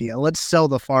good idea. Let's sell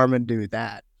the farm and do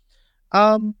that.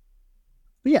 But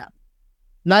yeah,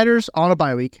 Niners on a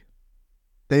bye week.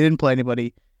 They didn't play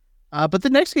anybody. But the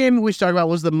next game we started about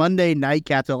was the Monday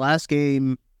nightcap, the last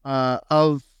game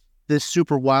of this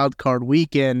super wild card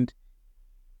weekend.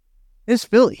 It's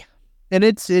Philly. And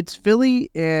it's Philly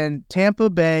and Tampa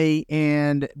Bay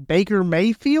and Baker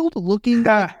Mayfield looking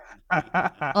at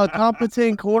a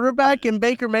competent quarterback, and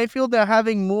Baker Mayfield now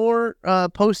having more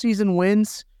postseason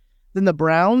wins than the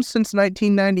Browns since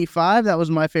 1995. That was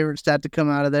my favorite stat to come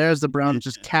out of there, as the Browns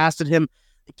just casted him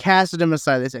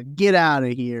aside. They said, get out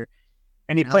of here.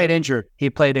 And he played injured.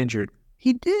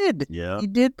 He did. Yeah. He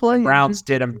did play. The Browns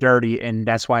did him dirty, and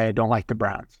that's why I don't like the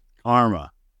Browns.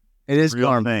 Karma. It is real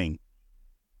karma. Thing.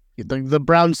 The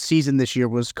Browns season this year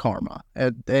was karma.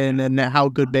 And how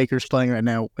good Baker's playing right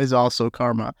now is also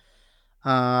karma.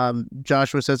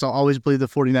 Joshua says, I'll always believe the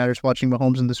 49ers watching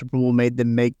Mahomes in the Super Bowl made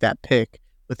them make that pick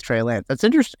with Trey Lance. That's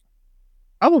interesting.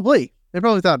 Probably. They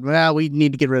probably thought, well, we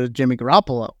need to get rid of Jimmy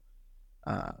Garoppolo.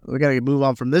 We got to move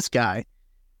on from this guy.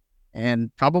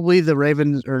 And probably the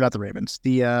Ravens, or not the Ravens,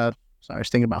 I was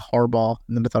thinking about Harbaugh,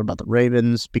 and then I thought about the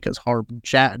Ravens because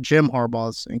Jim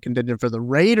Harbaugh's in contention for the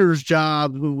Raiders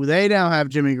job, who they now have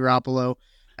Jimmy Garoppolo.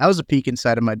 That was a peek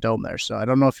inside of my dome there, so I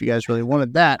don't know if you guys really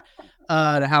wanted that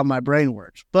to how my brain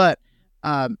works. But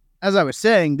as I was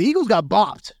saying, the Eagles got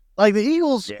bopped. The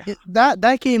Eagles,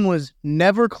 that game was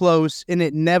never close, and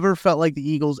it never felt like the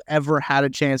Eagles ever had a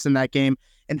chance in that game.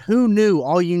 And who knew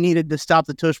all you needed to stop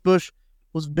the tush push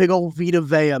was big old Vita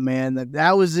Vea, man.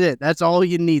 That was it. That's all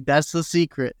you need. That's the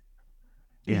secret.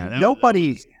 Yeah.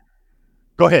 Nobody.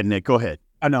 Go ahead, Nick. Go ahead.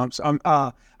 I know.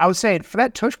 I was saying for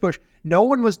that tush push, no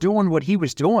one was doing what he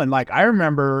was doing. I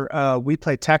remember we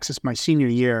played Texas my senior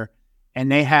year,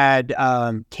 and they had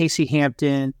Casey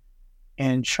Hampton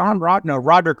and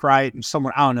Roderick Wright and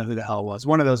someone, I don't know who the hell it was,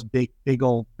 one of those big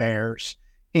old bears.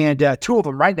 and 2 of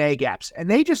them right in A-gaps. And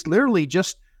they just literally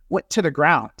just went to the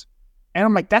ground. And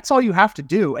I'm like, that's all you have to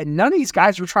do. And none of these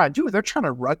guys were trying to do it. They're trying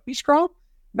to rugby scrum.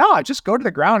 No, just go to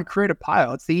the ground and create a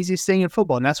pile. It's the easiest thing in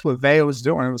football. And that's what Veo was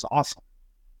doing. It was awesome.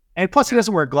 And plus, he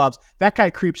doesn't wear gloves. That guy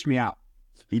creeps me out.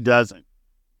 He doesn't.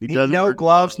 He doesn't. No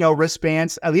gloves, no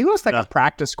wristbands. He looks like a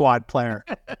practice squad player.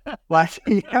 Like,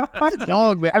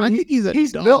 Dog, man. I mean,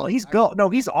 he's dog. built. He's built. No,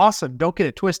 he's awesome. Don't get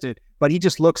it twisted. But he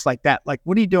just looks like that. Like,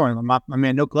 what are you doing, my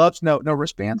man? No gloves, no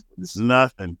wristbands.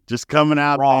 Nothing. Just coming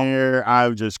out there.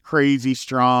 I'm just crazy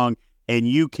strong, and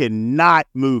you cannot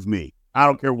move me. I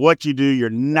don't care what you do. You're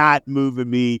not moving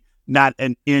me, not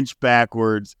an inch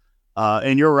backwards.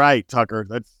 And you're right, Tucker.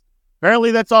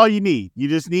 Apparently that's all you need. You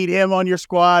just need him on your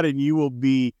squad, and you will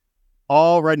be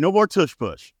all right. No more tush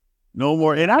push. No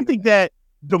more. And I think that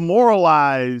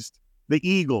demoralized the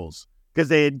Eagles because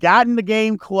they had gotten the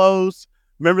game close.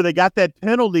 Remember, they got that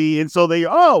penalty, and so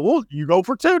well, you go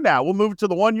for 2 now. We'll move it to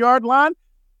the 1-yard line.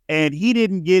 And they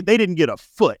didn't get a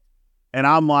foot. And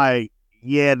I'm like,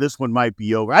 yeah, this one might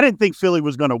be over. I didn't think Philly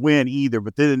was going to win either,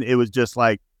 but then it was just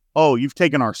like, oh, you've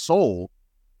taken our soul.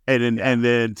 And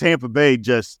then Tampa Bay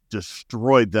just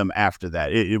destroyed them after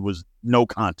that. It was no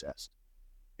contest.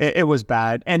 It was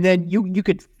bad. And then you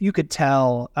could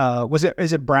tell,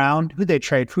 is it Brown? Who they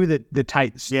trade? Who the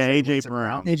Titans? Yeah, AJ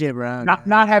Brown. AJ Brown.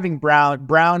 Not having Brown.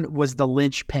 Brown was the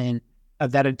linchpin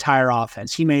of that entire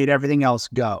offense. He made everything else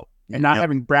go. And not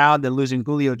having Brown, then losing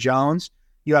Julio Jones,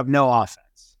 you have no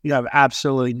offense. You have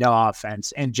absolutely no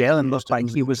offense. And Jalen looked like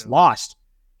he was lost.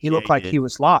 He looked like he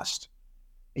was lost.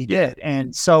 He did.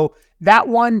 And so that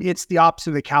one, it's the opposite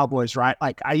of the Cowboys, right?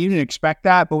 Like, you didn't expect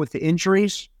that, but with the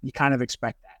injuries, you kind of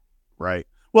expect that. Right.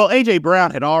 Well, A.J.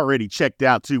 Brown had already checked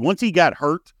out, too. Once he got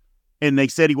hurt and they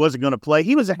said he wasn't going to play,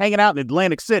 he was hanging out in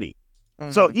Atlantic City.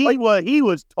 Mm-hmm. So he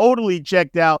was totally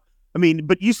checked out. I mean,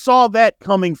 but you saw that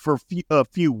coming for a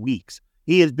few weeks.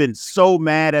 He has been so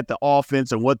mad at the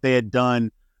offense and what they had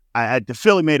done. The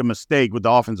Philly made a mistake with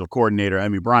the offensive coordinator. I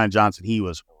mean, Brian Johnson, he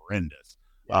was horrendous.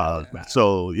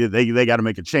 So they got to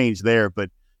make a change there.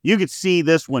 But you could see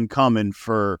this one coming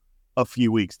for a few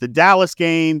weeks. The Dallas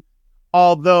game,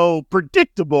 although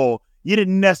predictable, you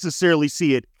didn't necessarily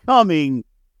see it coming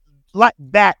like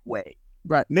that way.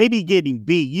 Right. Maybe getting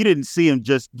beat. You didn't see him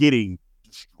just getting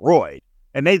destroyed.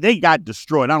 And they got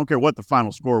destroyed. I don't care what the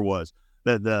final score was.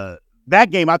 That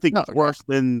game, I think, was worse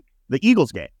than the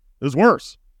Eagles game. It was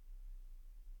worse.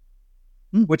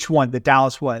 Which one? The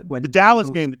Dallas what? The Dallas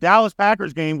game. The Dallas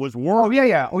Packers game was worse. Oh,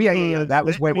 yeah. That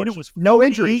was way worse. It was no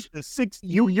injuries.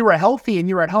 You were healthy and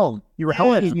you were at home. You were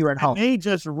healthy and you were at home. They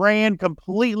just ran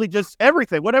completely, just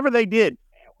everything, whatever they did.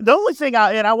 The only thing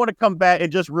I want to come back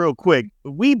and just real quick,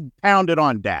 we pounded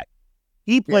on Dak.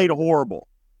 He played horrible.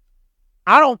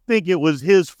 I don't think it was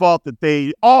his fault that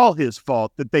they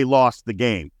lost the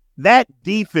game. That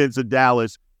defense of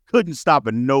Dallas couldn't stop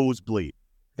a nosebleed.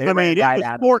 I mean, it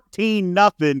was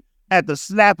 14-0 at the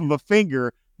snap of a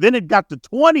finger. Then it got to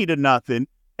 20-0.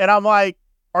 And I'm like,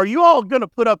 are you all going to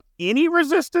put up any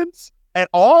resistance at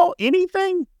all?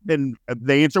 Anything? And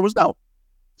the answer was no.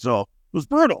 So it was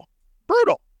brutal.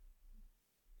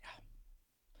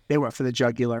 They went for the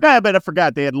jugular. Yeah, but I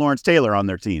forgot they had Lawrence Taylor on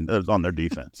their team, on their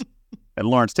defense. And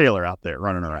Lawrence Taylor out there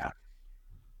running around.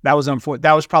 That was unfortunate.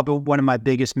 That was probably one of my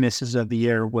biggest misses of the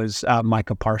year was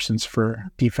Micah Parsons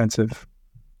for defensive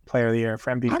player of the year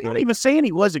for MVP. I'm not even saying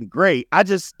he wasn't great. I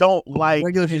just don't like,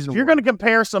 if you're going to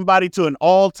compare somebody to an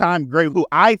all-time great, who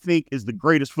I think is the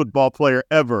greatest football player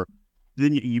ever,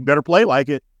 then you better play like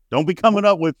it. Don't be coming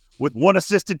up with one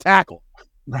assisted tackle.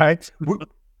 Right?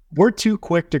 We're too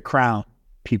quick to crown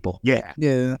people. Yeah.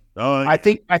 I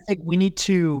think we need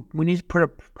to put a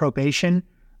probation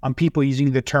on people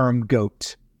using the term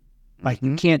GOAT. Like,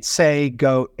 you can't say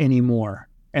GOAT anymore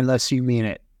unless you mean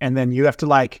it. And then you have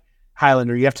to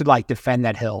Highlander, you have to defend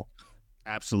that hill.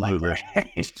 Absolutely.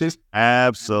 It's just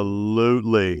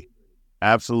absolutely.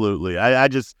 I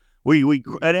just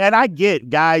and I get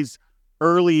guys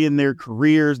early in their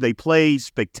careers, they play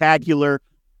spectacular.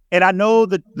 And I know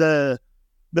that the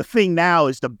thing now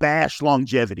is to bash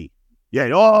longevity. Yeah,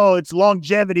 it's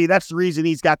longevity. That's the reason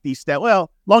he's got these stats. Well,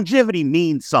 longevity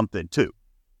means something too.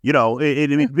 You know,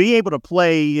 being able to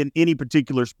play in any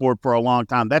particular sport for a long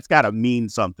time, that's got to mean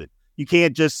something. You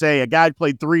can't just say a guy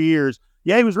played 3 years.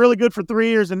 Yeah, he was really good for 3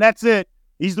 years, and that's it.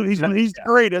 He's the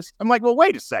greatest. I'm like, well,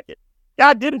 wait a second.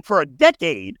 God did it for a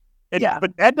decade,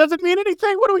 but that doesn't mean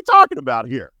anything. What are we talking about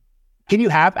here? I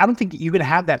don't think you can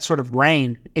have that sort of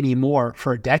reign anymore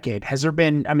for a decade. Has there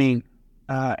been,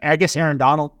 I guess Aaron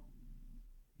Donald.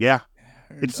 Yeah.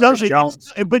 It's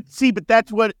but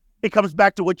that's what, it comes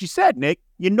back to what you said, Nick.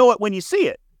 You know it when you see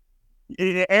it.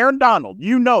 Aaron Donald,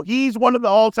 he's one of the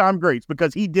all-time greats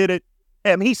because he did it,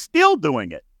 and he's still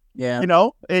doing it. Yeah.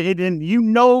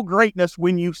 And greatness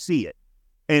when you see it.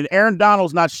 And Aaron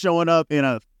Donald's not showing up in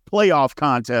a playoff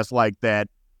contest like that,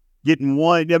 getting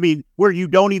one. I mean, where you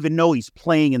don't even know he's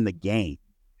playing in the game.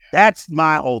 That's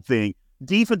my whole thing.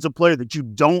 Defensive player that you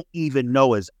don't even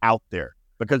know is out there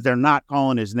because they're not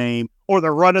calling his name, or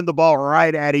they're running the ball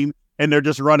right at him and they're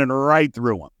just running right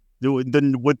through him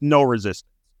with no resistance.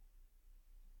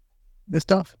 It's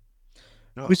tough.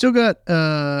 No. We still got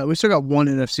one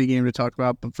NFC game to talk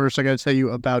about, but first I got to tell you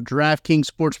about DraftKings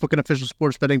Sportsbook, an official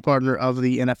sports betting partner of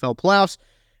the NFL playoffs,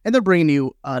 and they're bringing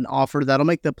you an offer that'll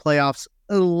make the playoffs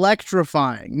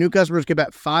electrifying. New customers get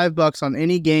bet $5 on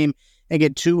any game and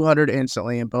get $200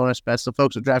 instantly in bonus bets. The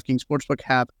folks at DraftKings Sportsbook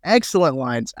have excellent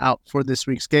lines out for this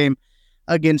week's game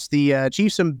against the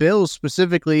Chiefs and Bills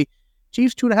specifically.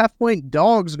 Chiefs 2.5-point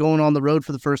dogs going on the road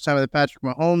for the first time of the Patrick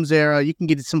Mahomes era. You can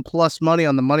get some plus money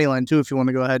on the money line too if you want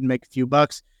to go ahead and make a few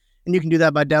bucks. And you can do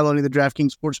that by downloading the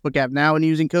DraftKings Sportsbook app now and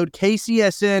using code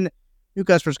KCSN. New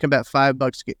customers can bet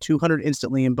 $5 to get $200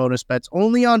 instantly in bonus bets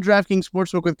only on DraftKings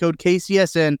Sportsbook with code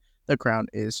KCSN. The crown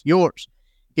is yours.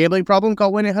 Gambling problem?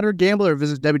 Call 1-800-GAMBLER.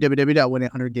 Visit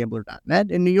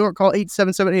www.1800gambler.net. In New York, call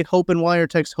 877-8-HOPE-NY or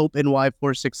text HOPE-NY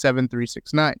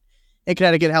 467-369. In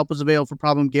Connecticut, help is available for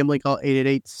problem gambling. Call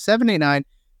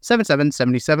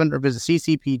 888-789-7777 or visit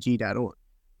ccpg.org.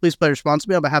 Please play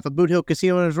responsibly on behalf of Boot Hill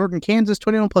Casino and Resort in Kansas.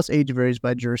 21 plus age varies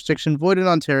by jurisdiction. Void in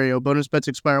Ontario. Bonus bets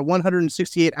expire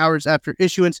 168 hours after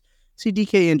issuance. See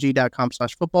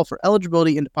dkng.com/football for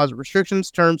eligibility and deposit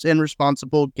restrictions, terms, and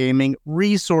responsible gaming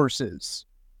resources.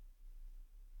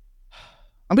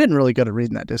 I'm getting really good at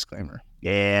reading that disclaimer.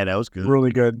 Yeah, that was good.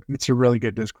 Really good. It's a really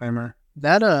good disclaimer.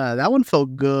 That one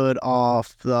felt good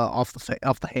off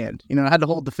the hand. I had to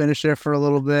hold the finish there for a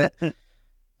little bit.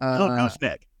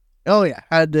 Gooseneck. Oh yeah,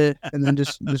 had to, and then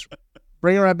just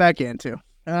bring it right back in too.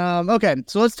 Okay,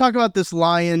 so let's talk about this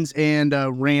Lions and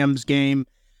Rams game.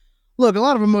 Look, a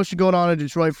lot of emotion going on in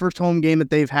Detroit. First home game that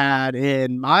they've had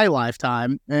in my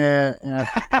lifetime, and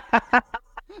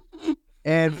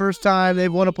first time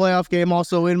they've won a playoff game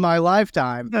also in my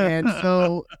lifetime. And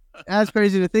so that's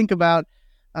crazy to think about.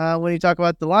 When you talk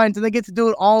about the Lions, and they get to do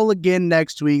it all again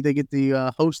next week. They get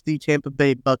to host the Tampa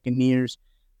Bay Buccaneers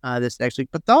this next week.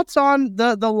 But thoughts on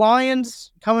the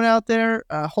Lions coming out there,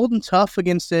 holding tough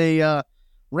against a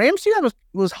Rams team that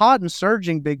was hot and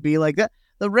surging, Big B. Like that,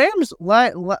 the Rams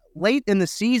late in the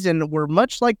season were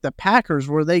much like the Packers,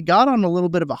 where they got on a little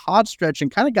bit of a hot stretch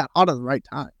and kind of got hot at the right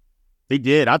time. They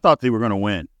did. I thought they were going to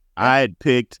win. Yeah. I had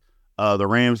picked the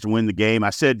Rams to win the game. I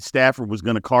said Stafford was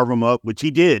going to carve them up, which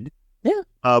he did. Yeah.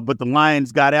 But the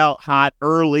Lions got out hot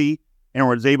early and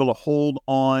was able to hold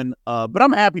on. But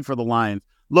I'm happy for the Lions.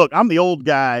 Look, I'm the old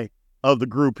guy of the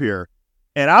group here,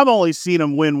 and I've only seen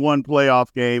them win one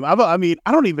playoff game. I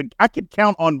could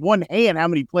count on one hand how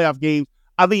many playoff games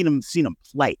I've even seen them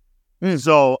play.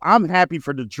 So I'm happy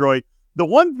for Detroit. The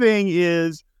one thing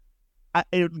is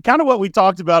kind of what we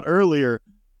talked about earlier.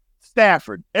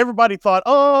 Stafford. Everybody thought,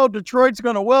 Detroit's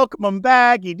going to welcome him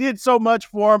back. He did so much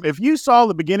for him. If you saw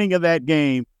the beginning of that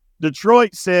game,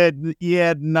 Detroit said,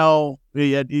 you're not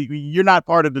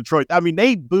part of Detroit. I mean,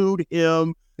 they booed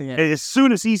him. Yeah. And as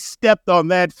soon as he stepped on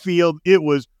that field, it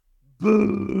was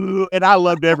boo. And I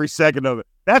loved every second of it.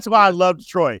 That's why I love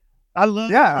Detroit. I love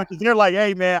Detroit because they're like,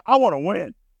 hey, man, I want to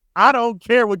win. I don't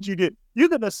care what you did. You're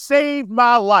going to save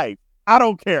my life. I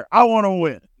don't care. I want to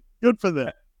win. Good for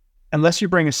them. Unless you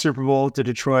bring a Super Bowl to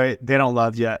Detroit, they don't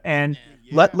love you. And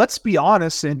let's be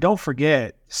honest, and don't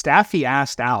forget, Staffy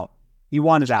asked out. He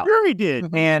wanted out. Sure he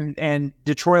did. And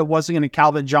Detroit wasn't going to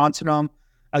Calvin Johnson him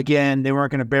again. They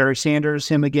weren't going to Barry Sanders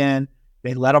him again.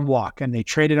 They let him walk, and they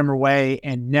traded him away.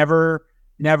 And never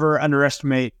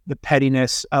underestimate the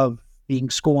pettiness of being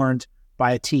scorned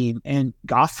by a team. And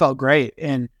Goff felt great.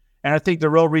 And I think the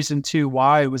real reason, too,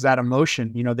 why was that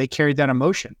emotion. They carried that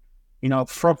emotion.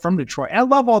 From Detroit. And I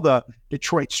love all the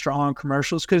Detroit Strong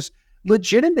commercials because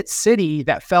legitimate city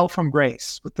that fell from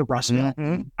grace with the Rust Belt.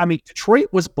 Mm-hmm. I mean, Detroit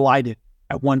was blighted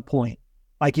at one point.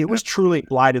 Like, it was truly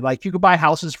blighted. Like, you could buy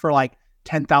houses for like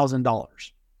 $10,000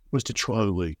 was Detroit.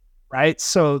 Totally. Right?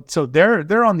 So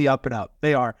they're on the up and up.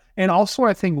 They are. And also,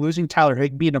 I think losing Tyler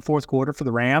Higbee in the fourth quarter for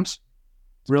the Rams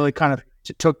really kind of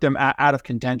took them out of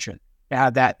contention. They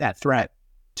had that threat,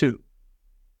 too.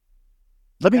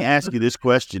 Let me ask you this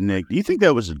question, Nick. Do you think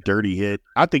that was a dirty hit?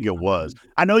 I think it was.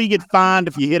 I know you get fined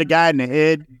if you hit a guy in the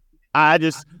head.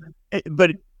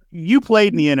 But you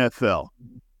played in the NFL.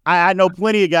 I know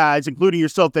plenty of guys, including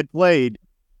yourself, that played.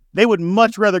 They would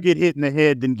much rather get hit in the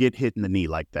head than get hit in the knee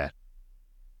like that.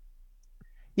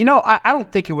 I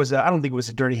don't think it was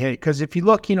a dirty hit, because if you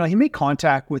look, he made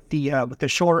contact with the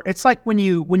shoulder. It's like when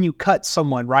you cut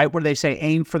someone, right, where they say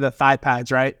aim for the thigh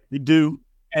pads, right? You do.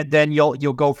 And then you'll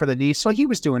go for the knee. So he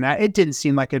was doing that. It didn't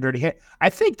seem like a dirty hit. I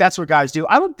think that's what guys do.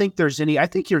 I don't think there's any. I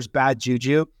think there's bad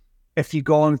juju if you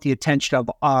go in with the attention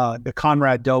of the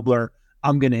Conrad Dobler.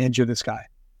 I'm going to injure this guy.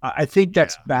 I think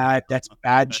that's bad. That's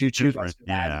bad juju. That's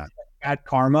bad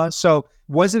karma. So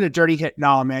was it a dirty hit?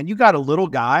 No, man. You got a little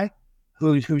guy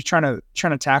who's trying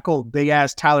to tackle big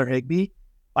ass Tyler Higbee.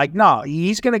 Like, no,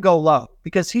 he's going to go low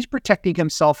because he's protecting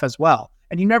himself as well.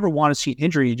 And you never want to see an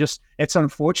injury. It's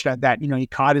unfortunate that, he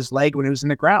caught his leg when it was in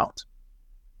the ground.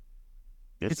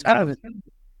 It's kind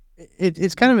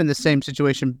of in the same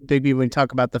situation, Bigby, when you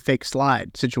talk about the fake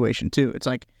slide situation too. It's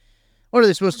like, what are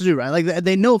they supposed to do, right? Like,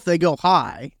 they know if they go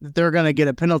high, that they're going to get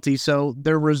a penalty. So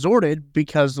they're resorted,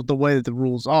 because of the way that the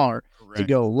rules are, to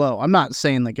go low. I'm not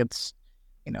saying like it's,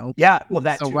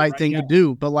 that's the right thing to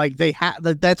do, but like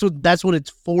that's what it's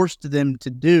forced them to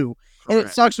do. And it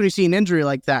sucks when you see an injury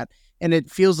like that, and it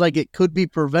feels like it could be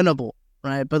preventable,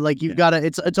 right? But like you've got to,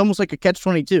 it's almost like a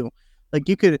catch-22. Like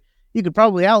you could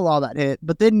probably outlaw that hit,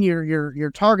 but then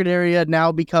your target area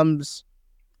now becomes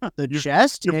the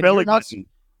chest. Your belly button.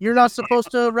 You're not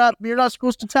supposed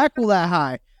to tackle that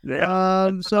high.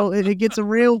 Yeah. So it gets a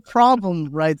real problem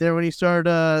right there when you start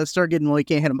getting, well, you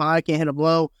can't hit him high, can't hit him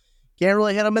low, can't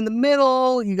really hit him in the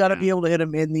middle. You got to be able to hit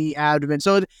him in the abdomen.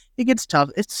 So it gets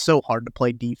tough. It's so hard to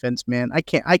play defense, man. I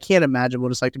can't imagine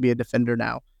what it's like to be a defender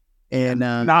now. And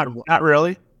not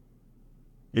really.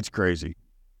 It's crazy.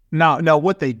 No.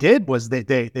 What they did was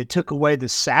they took away the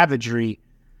savagery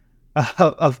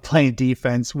of playing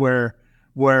defense, where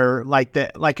like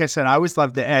I said, I always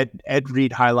loved the Ed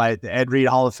Reed highlight, the Ed Reed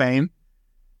Hall of Fame.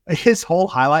 His whole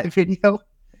highlight video,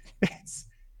 it's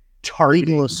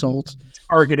legal assault,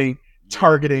 targeting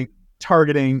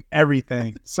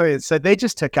everything. So they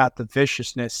just took out the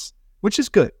viciousness, which is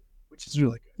good, which is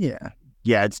really good.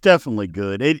 Yeah, it's definitely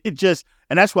good. It just,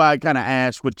 and that's why I kind of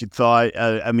asked what you thought.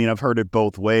 I mean, I've heard it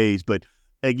both ways, but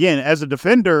again, as a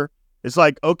defender, it's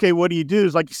like, okay, what do you do?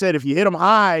 It's like you said, if you hit them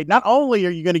high, not only are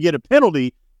you going to get a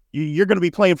penalty, you're going to be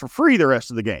playing for free the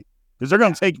rest of the game, because they're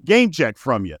going to take a game check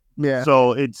from you. Yeah.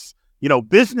 So it's,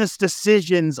 business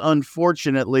decisions,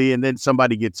 unfortunately, and then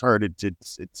somebody gets hurt. It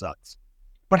sucks.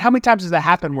 But how many times does that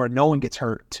happen where no one gets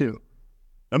hurt too?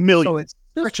 A million. So it's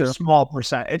such a small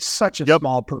percent. It's such a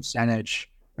small percentage.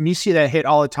 I mean, you see that hit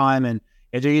all the time, and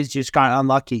he's just got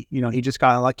unlucky. He just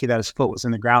got unlucky that his foot was in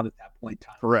the ground at that point in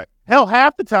time. Correct. Hell,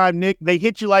 half the time, Nick, they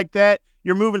hit you like that.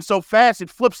 You're moving so fast, it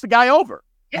flips the guy over,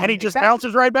 and he just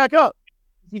bounces right back up.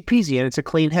 Easy peasy, and it's a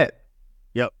clean hit.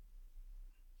 Yep.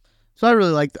 So I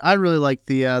really like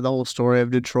the whole story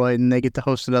of Detroit, and they get to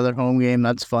host another home game.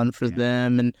 That's fun for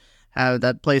them, and have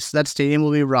that stadium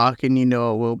will be rocking. It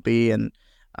will be. And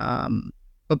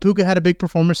but Puka had a big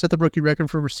performance, set the rookie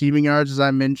record for receiving yards, as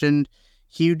I mentioned.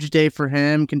 Huge day for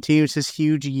him. Continues his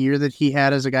huge year that he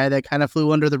had as a guy that kind of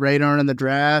flew under the radar in the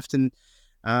draft, and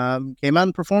came out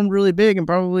and performed really big, and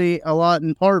probably a lot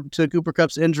in part to Cooper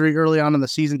Kupp's injury early on in the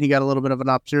season. He got a little bit of an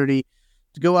opportunity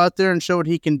to go out there and show what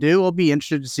he can do. I'll be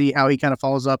interested to see how he kind of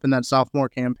follows up in that sophomore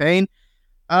campaign.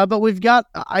 But we've got,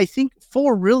 I think,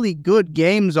 4 really good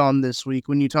games on this week.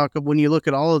 When you look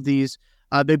at all of these,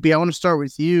 Big B, I want to start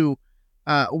with you.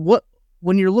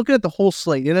 When you're looking at the whole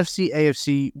slate, NFC,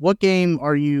 AFC, what game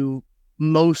are you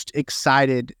most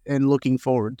excited and looking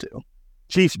forward to?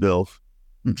 Chiefs Bills.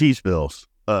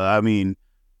 I mean,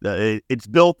 it's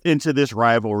built into this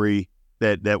rivalry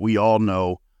that we all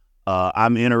know.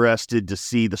 I'm interested to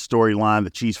see the storyline.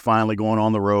 The Chiefs finally going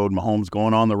on the road. Mahomes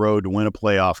going on the road to win a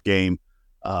playoff game.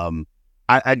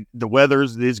 The weather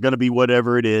is going to be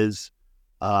whatever it is.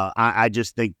 I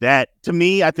just think that, to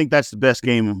me, I think that's the best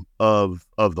game of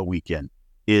the weekend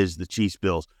is the Chiefs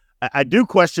Bills. I do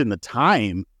question the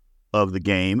time of the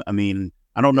game. I mean,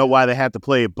 I don't know why they have to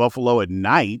play at Buffalo at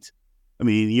night. I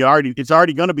mean, it's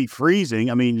already going to be freezing.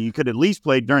 I mean, you could at least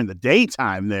play during the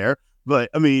daytime there. But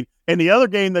I mean, and the other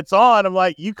game that's on, I'm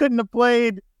like, you couldn't have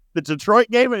played the Detroit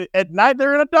game at night.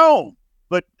 They're in a dome.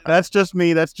 But that's just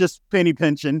me. That's just penny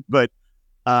pinching. But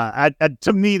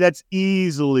to me, that's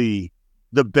easily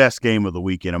the best game of the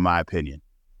weekend, in my opinion.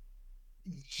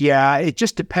 Yeah, it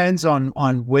just depends on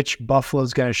which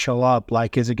Buffalo's going to show up.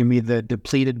 Like, is it going to be the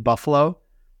depleted Buffalo,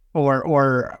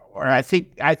 or I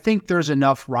think there's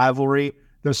enough rivalry,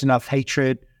 there's enough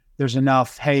hatred, there's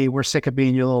enough. Hey, we're sick of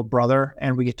being your little brother,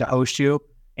 and we get to host you,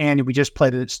 and we just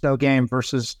played a snow game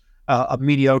versus a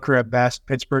mediocre at best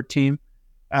Pittsburgh team.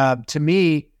 To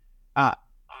me, I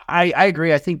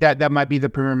agree. I think that might be the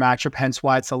premier matchup. Hence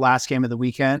why it's the last game of the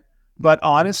weekend. But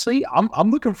honestly,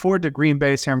 I'm looking forward to Green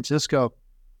Bay, San Francisco.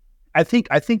 I think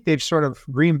they've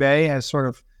Green Bay has sort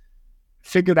of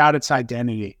figured out its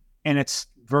identity, and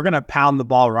we're going to pound the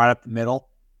ball right up the middle.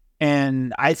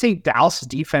 And I think Dallas'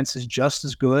 defense is just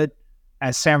as good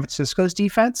as San Francisco's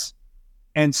defense.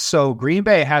 And so Green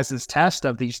Bay has this test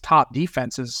of these top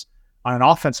defenses on an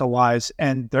offensive wise,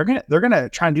 and they're gonna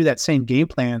try and do that same game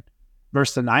plan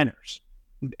versus the Niners.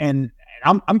 And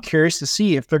I'm curious to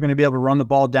see if they're going to be able to run the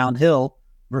ball downhill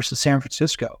versus San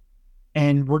Francisco.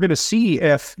 And we're going to see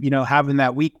if, having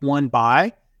that week 1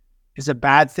 bye is a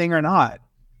bad thing or not.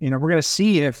 We're going to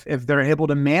see if they're able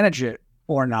to manage it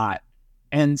or not.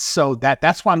 And so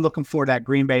that's why I'm looking for that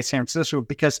Green Bay, San Francisco,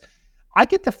 because I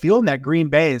get the feeling that Green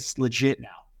Bay is legit now,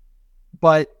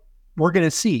 but we're going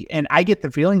to see. And I get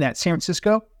the feeling that San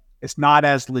Francisco is not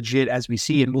as legit as we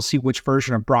see, and we'll see which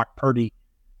version of Brock Purdy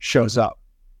shows up.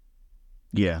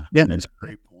 Yeah, that's a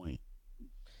great point.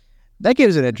 That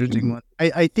gives an interesting one.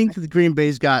 I think that the Green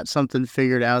Bay's got something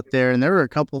figured out there, and there were a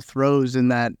couple throws in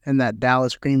that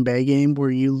Dallas Green Bay game where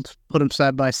you put them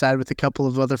side by side with a couple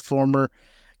of other former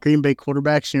Green Bay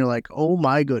quarterbacks, and you're like, oh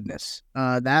my goodness,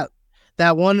 that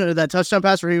touchdown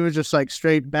pass where he was just like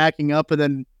straight backing up and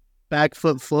then back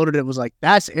foot floated. It was like,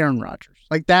 that's Aaron Rodgers.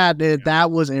 Like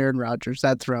that was Aaron Rodgers.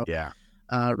 That throw,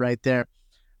 right there.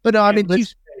 But no, I mean, go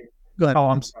ahead. Oh,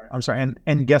 I'm sorry.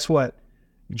 And guess what?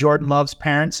 Jordan Love's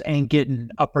parents ain't getting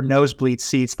upper nosebleed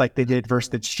seats like they did versus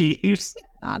the Chiefs.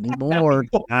 Not anymore.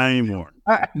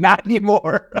 Not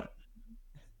anymore.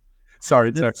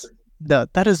 Sorry, no,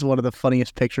 that is one of the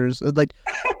funniest pictures. Like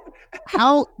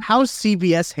how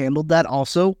CBS handled that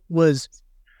also was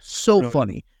so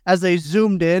funny. As they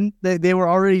zoomed in, they were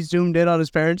already zoomed in on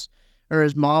his parents or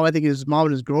his mom. I think his mom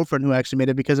and his girlfriend who actually made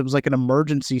it because it was like an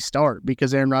emergency start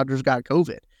because Aaron Rodgers got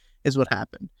COVID is what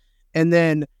happened. And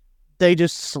then they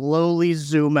just slowly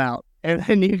zoom out and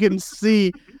then you can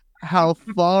see how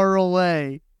far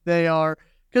away they are.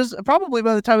 Because probably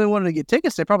by the time they wanted to get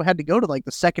tickets, they probably had to go to like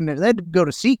the second. They had to go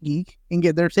to SeatGeek and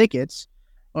get their tickets,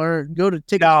 or go to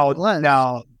tickets.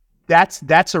 No,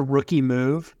 that's a rookie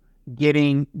move.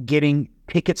 Getting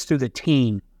tickets through the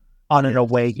team on an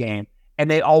away game,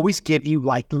 and they always give you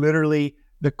like literally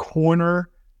the corner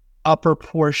upper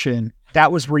portion.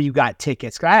 That was where you got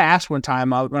tickets. I asked one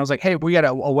time when I was like, "Hey, we got a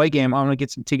away game. I'm gonna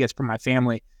get some tickets for my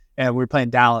family," and we were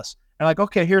playing Dallas. And like,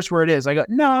 okay, here's where it is. I go,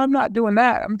 no, I'm not doing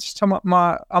that. I'm just telling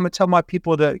I'm gonna tell my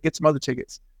people to get some other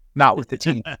tickets, not with the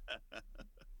team.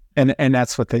 and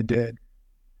that's what they did.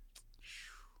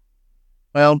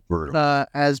 Well,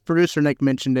 as producer Nick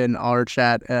mentioned in our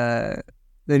chat,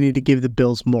 they need to give the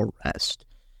Bills more rest.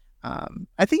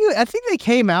 I think they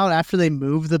came out after they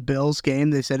moved the Bills game.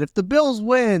 They said if the Bills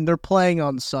win, they're playing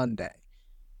on Sunday.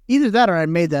 Either that or I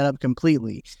made that up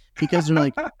completely because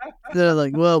they're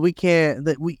like, well, we can't.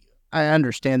 I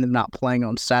understand them not playing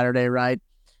on Saturday, right?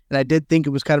 And I did think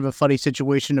it was kind of a funny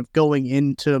situation of going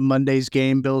into Monday's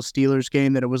game, Bills-Steelers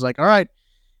game, that it was like, all right,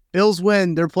 Bills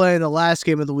win, they're playing the last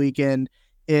game of the weekend.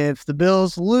 If the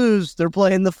Bills lose, they're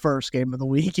playing the first game of the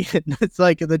weekend. It's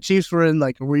like the Chiefs were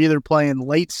we're either playing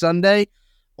late Sunday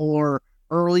or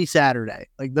early Saturday.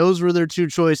 Like those were their two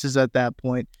choices at that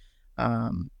point.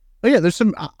 But yeah,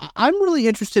 I'm really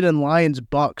interested in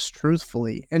Lions-Bucks,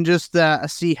 truthfully, and just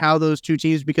see how those two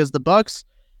teams, because the Bucks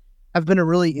have been a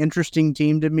really interesting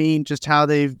team to me, just how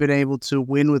they've been able to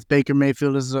win with Baker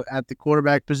Mayfield at the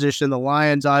quarterback position. The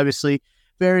Lions, obviously,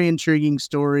 very intriguing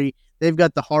story. They've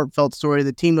got the heartfelt story,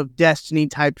 the team of destiny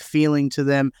type feeling to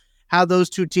them. How those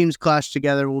two teams clash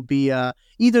together will be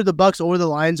either the Bucks or the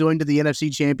Lions going to the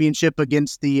NFC Championship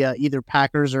against the either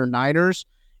Packers or Niners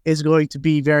is going to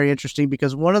be very interesting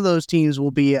because one of those teams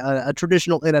will be a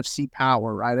traditional NFC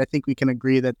power, right? I think we can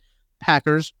agree that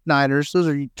Packers, Niners, those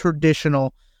are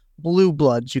traditional blue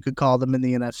bloods, you could call them in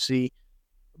the NFC.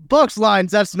 Bucks,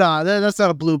 Lions, that's not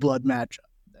a blue blood matchup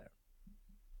there.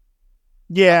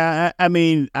 Yeah, I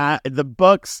mean, the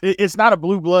Bucks, it's not a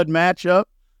blue blood matchup.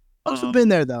 Bucks have been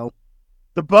there though.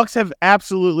 The Bucks have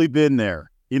absolutely been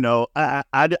there.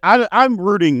 I'm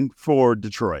rooting for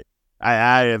Detroit. I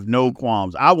have no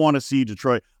qualms. I want to see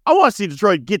Detroit. I want to see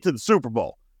Detroit get to the Super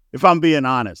Bowl, if I'm being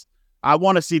honest. I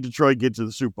want to see Detroit get to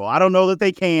the Super Bowl. I don't know that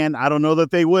they can. I don't know that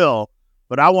they will,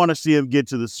 but I want to see them get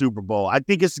to the Super Bowl. I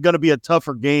think it's going to be a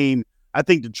tougher game. I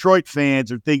think Detroit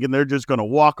fans are thinking they're just going to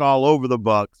walk all over the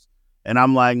Bucks. And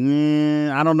I'm like,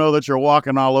 I don't know that you're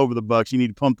walking all over the Bucks. You need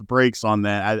to pump the brakes on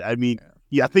that. I mean,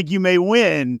 I think you may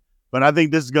win, but I think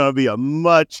this is going to be a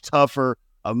much tougher,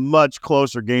 a much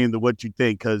closer game than what you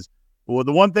think. Because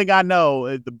the one thing I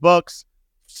know, the Bucks,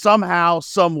 somehow,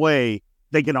 some way,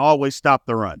 they can always stop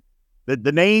the run.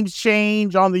 The names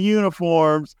change on the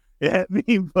uniforms, I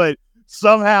mean, but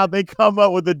somehow they come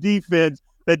up with a defense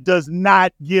that does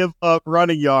not give up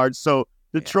running yards. So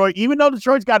Detroit, even though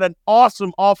Detroit's got an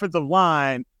awesome offensive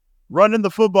line, running the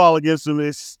football against them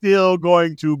is still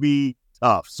going to be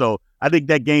tough. So I think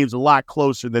that game's a lot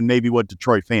closer than maybe what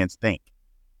Detroit fans think.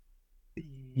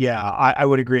 Yeah, I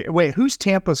would agree. Wait, who's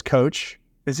Tampa's coach?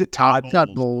 Is it Todd? Todd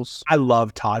Bowles. I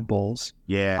love Todd Bowles.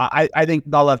 Yeah. I think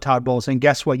I love Todd Bowles. And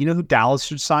guess what? You know who Dallas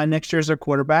should sign next year as their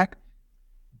quarterback?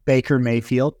 Baker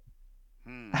Mayfield.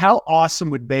 How awesome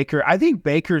would Baker? I think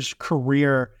Baker's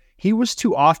career, he was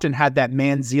too often had that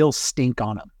Manziel stink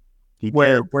on him.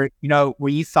 Where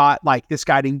you thought like this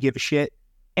guy didn't give a shit.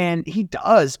 And he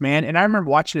does, man. And I remember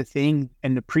watching a thing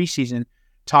in the preseason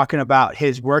talking about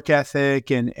his work ethic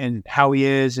and how he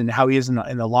is in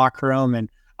the locker room. And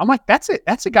I'm like, that's it.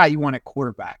 That's a guy you want at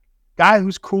quarterback. Guy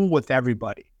who's cool with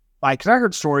everybody. Like, because I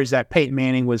heard stories that Peyton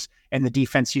Manning was and the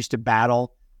defense used to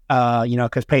battle,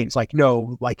 because Peyton's like,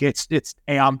 no, like it's,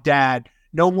 hey, I'm dad.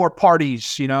 No more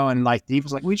parties, and like the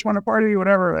defense like, we just want to party,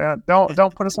 whatever. Don't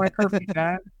put us on a curfew,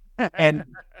 dad. And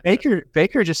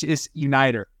Baker just is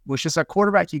uniter, which is a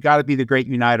quarterback. You got to be the great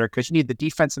uniter because you need the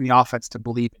defense and the offense to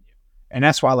believe in you. And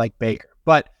that's why I like Baker.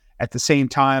 But at the same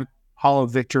time, hollow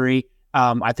victory.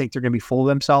 I think they're going to be full of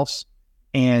themselves.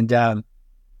 And I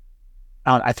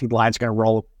think the Lions are going to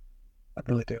roll. I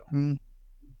really do. Mm.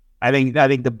 I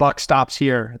think the buck stops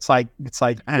here. It's like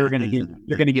you're going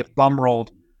to get bum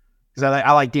rolled because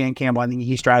I like Dan Campbell. I think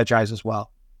he strategizes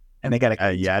well. And they got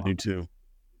to. Yeah, I do too.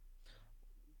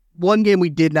 One game we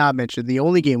did not mention, the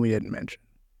only game we didn't mention,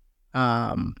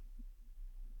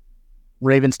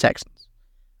 Ravens-Texans.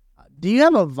 Do you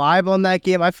have a vibe on that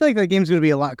game? I feel like that game's going to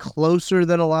be a lot closer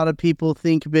than a lot of people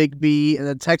think, Big B. And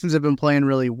the Texans have been playing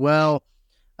really well.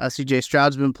 CJ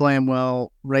Stroud's been playing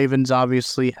well. Ravens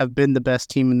obviously have been the best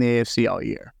team in the AFC all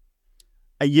year.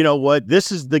 You know what?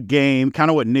 This is the game, kind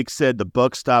of what Nick said, the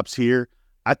buck stops here.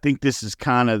 I think this is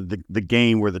kind of the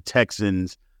game where the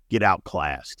Texans get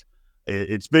outclassed.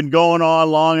 It's been going on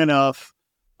long enough.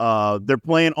 They're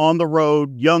playing on the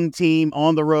road, young team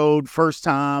on the road, first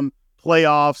time,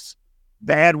 playoffs,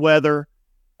 bad weather.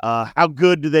 How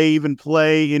good do they even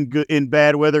play in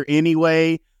bad weather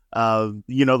anyway? The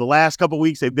last couple of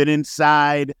weeks they've been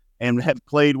inside and have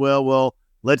played well. Well,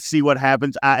 let's see what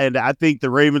happens. I think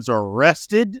the Ravens are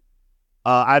rested.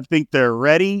 I think they're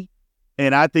ready.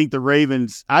 And I think the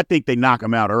Ravens, they knock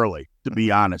them out early, to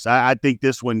be honest. I think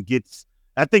this one gets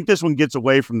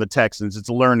away from the Texans. It's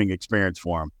a learning experience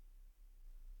for them.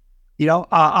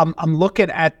 I'm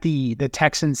looking at the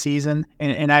Texan season,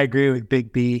 and I agree with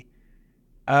Big B.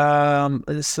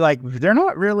 It's like they're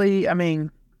not really. I mean,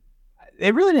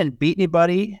 they really didn't beat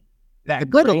anybody. They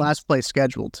played a last place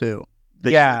schedule too.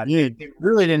 They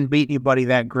really didn't beat anybody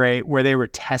that great where they were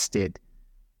tested,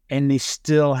 and they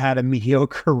still had a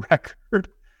mediocre record.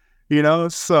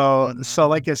 So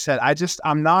like I said,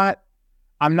 I'm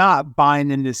not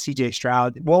buying into CJ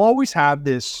Stroud. We'll always have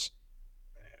this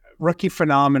rookie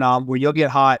phenomenon where you'll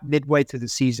get hot midway through the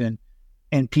season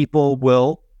and people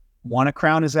will want to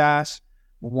crown his ass,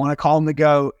 want to call him the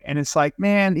GOAT. And it's like,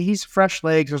 man, he's fresh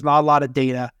legs. There's not a lot of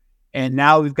data. And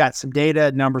now we've got some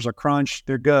data. Numbers are crunched.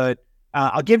 They're good.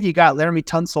 You got Laramie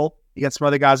Tunsil. You got some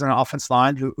other guys on the offense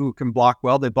line who can block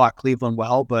well. They blocked Cleveland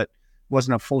well, but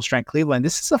wasn't a full strength Cleveland.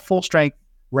 This is a full strength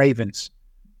Ravens.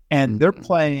 And they're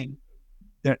playing.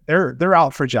 They're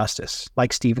out for justice,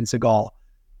 like Steven Seagal,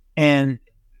 and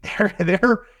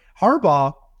they're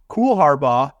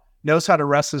Harbaugh knows how to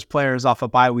rest his players off a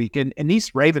bye week, and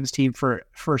these Ravens team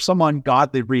for some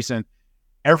ungodly reason,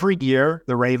 every year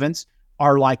the Ravens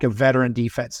are like a veteran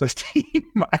defense. This team,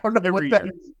 I don't know what that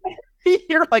is.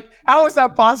 You're like, how is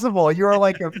that possible? You're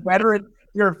like a veteran.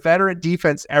 You're a veteran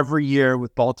defense every year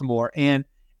with Baltimore, and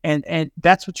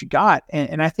that's what you got.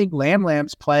 And I think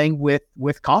Lamb's playing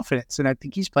with confidence, and I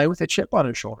think he's playing with a chip on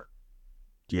his shoulder.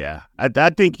 Yeah, I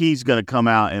think he's going to come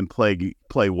out and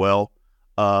play well.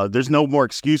 There's no more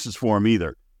excuses for him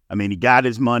either. I mean, he got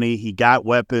his money. He got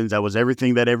weapons. That was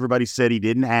everything that everybody said he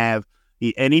didn't have.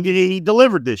 He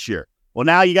delivered this year. Well,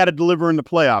 now you got to deliver in the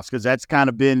playoffs because that's kind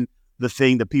of been the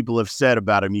thing that people have said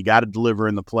about him. You got to deliver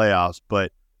in the playoffs.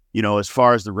 But, as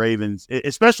far as the Ravens,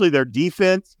 especially their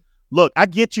defense, look, I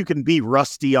get you can be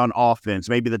rusty on offense.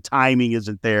 Maybe the timing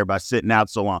isn't there by sitting out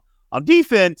so long. On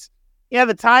defense, yeah,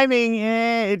 the timing,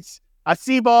 it's I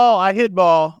see ball, I hit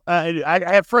ball. I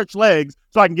have fresh legs,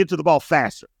 so I can get to the ball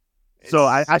faster. So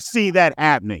I see that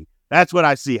happening. That's what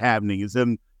I see happening is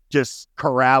them just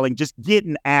corralling, just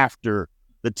getting after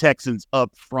the Texans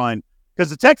up front. Because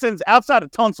the Texans, outside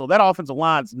of Tunsil, that offensive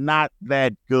line's not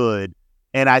that good.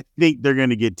 And I think they're going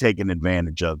to get taken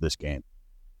advantage of this game.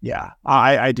 Yeah,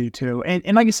 I do too.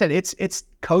 And like I said, it's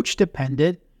coach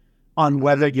dependent on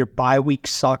whether your bye week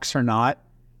sucks or not.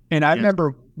 And I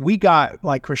remember we got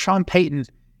like Rashawn Payton,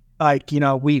 like,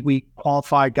 we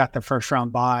qualified, got the first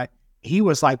round bye. He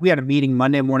was like, we had a meeting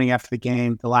Monday morning after the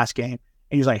game, the last game. And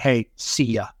he was like, hey, see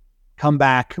ya. Come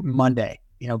back Monday.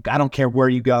 I don't care where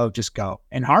you go, just go.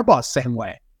 And Harbaugh's same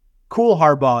way. Cool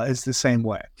Harbaugh is the same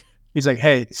way. He's like,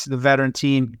 hey, this is the veteran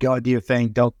team. Go do your thing.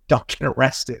 Don't get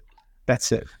arrested.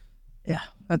 That's it. Yeah,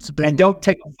 that's a big And don't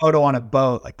take a photo on a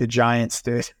boat like the Giants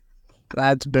did.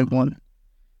 That's a big one.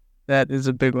 That is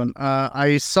a big one.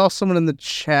 I saw someone in the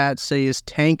chat say, is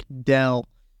Tank Dell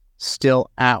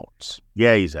still out?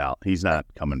 Yeah, he's out. He's not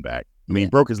coming back. I mean, he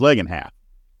broke his leg in half.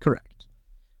 Correct.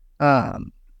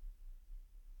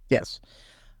 Yes.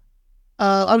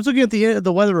 I was looking at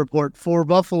the weather report for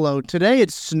Buffalo. Today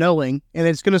it's snowing, and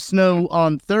it's going to snow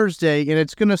on Thursday, and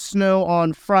it's going to snow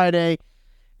on Friday,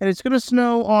 and it's going to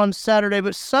snow on Saturday,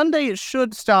 but Sunday it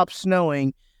should stop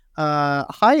snowing.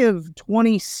 High of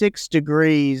 26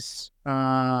 degrees,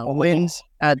 winds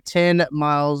at 10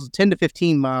 to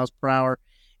 15 miles per hour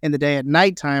in the day. At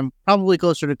nighttime, probably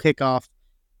closer to kickoff.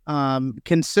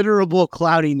 Considerable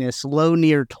cloudiness, low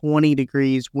near 20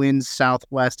 degrees, winds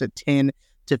southwest at 10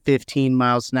 to 15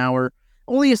 miles an hour.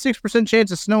 Only a 6%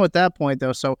 chance of snow at that point,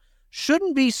 though, so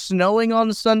shouldn't be snowing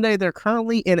on Sunday. They're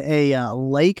currently in a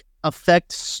lake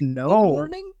effect snow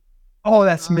warning. Oh,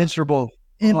 that's miserable.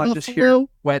 In I just hear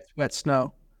wet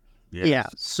snow. Yes. Yeah,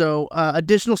 so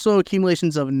additional snow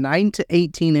accumulations of 9 to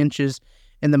 18 inches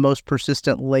in the most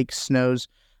persistent lake snows,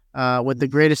 with the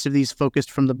greatest of these focused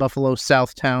from the Buffalo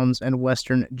South Towns and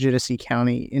western Genesee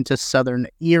County into southern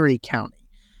Erie County.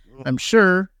 I'm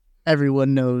sure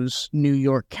everyone knows New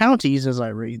York counties as I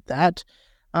read that,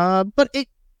 but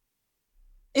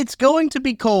it's going to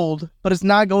be cold, but it's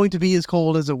not going to be as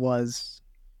cold as it was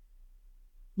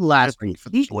last week for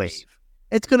the Chiefs.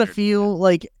 It's gonna feel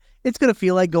like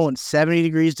going 70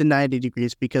 degrees to 90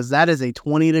 degrees because that is a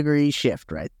 20-degree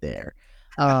shift right there.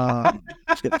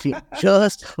 It's gonna feel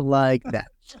just like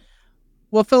that.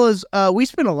 Well, fellas, we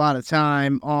spent a lot of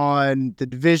time on the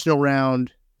divisional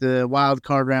round, the wild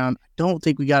card round. I don't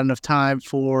think we got enough time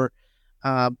for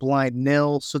blind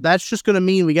nil, so that's just gonna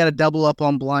mean we got to double up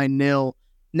on blind nil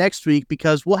next week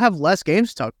because we'll have less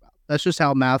games to talk about. That's just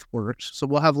how math works. So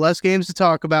we'll have less games to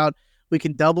talk about. We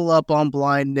can double up on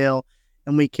blind nil,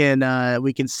 and we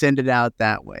can send it out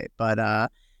that way. But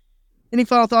any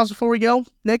final thoughts before we go,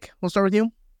 Nick? We'll start with you.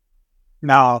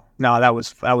 No, that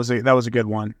was a good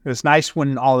one. It's nice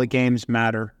when all the games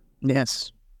matter.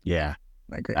 Yes. Yeah.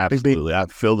 I agree. Absolutely. I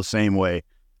feel the same way.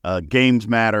 Games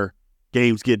matter.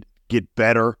 Games get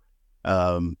better.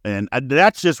 And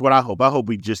that's just what I hope. I hope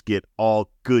we just get all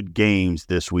good games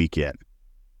this weekend.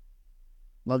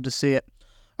 Love to see it.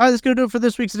 All right, that's going to do it for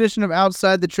this week's edition of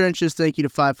Outside the Trenches. Thank you to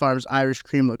Five Farms Irish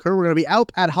Cream Liqueur. We're going to be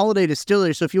out at Holiday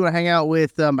Distillery, so if you want to hang out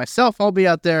with myself, I'll be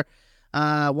out there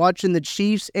watching the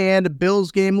Chiefs and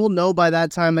Bills game. We'll know by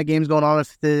that time that game's going on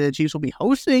if the Chiefs will be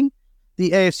hosting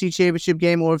the AFC Championship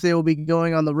game or if they will be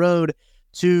going on the road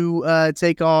to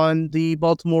take on the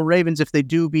Baltimore Ravens if they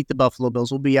do beat the Buffalo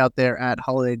Bills. We'll be out there at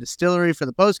Holiday Distillery for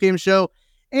the postgame show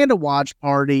and a watch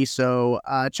party. So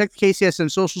check the KCSN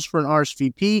socials for an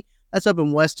RSVP. That's up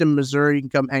in Weston, Missouri. You can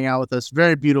come hang out with us.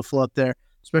 Very beautiful up there,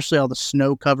 especially all the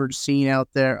snow-covered scene out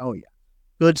there. Oh, yeah.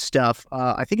 Good stuff.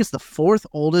 I think it's the fourth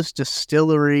oldest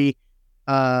distillery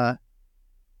at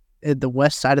the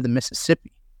west side of the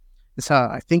Mississippi. That's how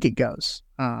I think it goes.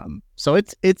 So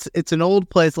it's an old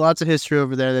place. Lots of history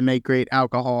over there. They make great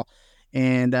alcohol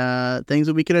and things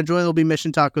that we can enjoy. There'll be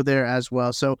Mission Taco there as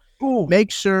well. So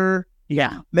make sure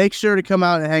to come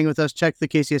out and hang with us. Check the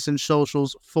KCSN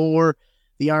socials for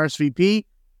the RSVP.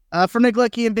 For Nick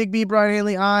Leckie and Big B, Brian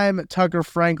Hanley, I'm Tucker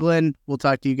Franklin. We'll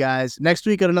talk to you guys next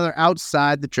week on another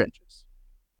Outside the Trenches.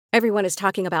 Everyone is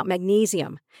talking about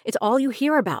magnesium. It's all you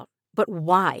hear about. But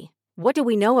why? What do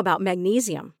we know about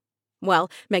magnesium? Well,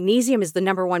 magnesium is the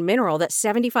number one mineral that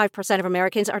 75% of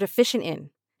Americans are deficient in.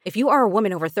 If you are a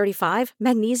woman over 35,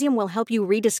 magnesium will help you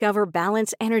rediscover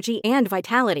balance, energy, and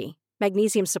vitality.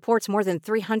 Magnesium supports more than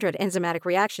 300 enzymatic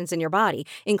reactions in your body,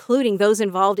 including those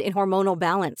involved in hormonal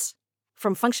balance.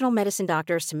 From functional medicine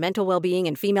doctors to mental well-being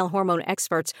and female hormone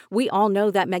experts, we all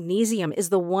know that magnesium is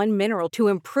the one mineral to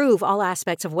improve all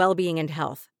aspects of well-being and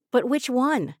health. But which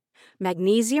one?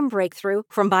 Magnesium Breakthrough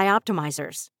from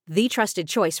Bioptimizers, the trusted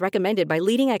choice recommended by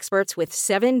leading experts with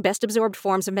 7 best-absorbed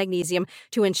forms of magnesium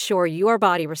to ensure your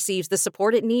body receives the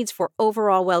support it needs for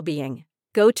overall well-being.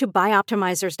 Go to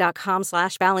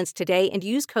bioptimizers.com/balance today and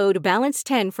use code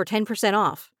BALANCE10 for 10%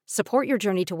 off. Support your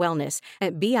journey to wellness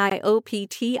at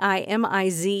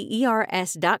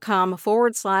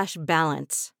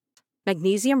BIOPTIMIZERS.com/balance.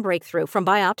 Magnesium Breakthrough from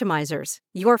Bioptimizers,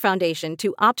 your foundation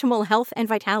to optimal health and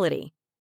vitality.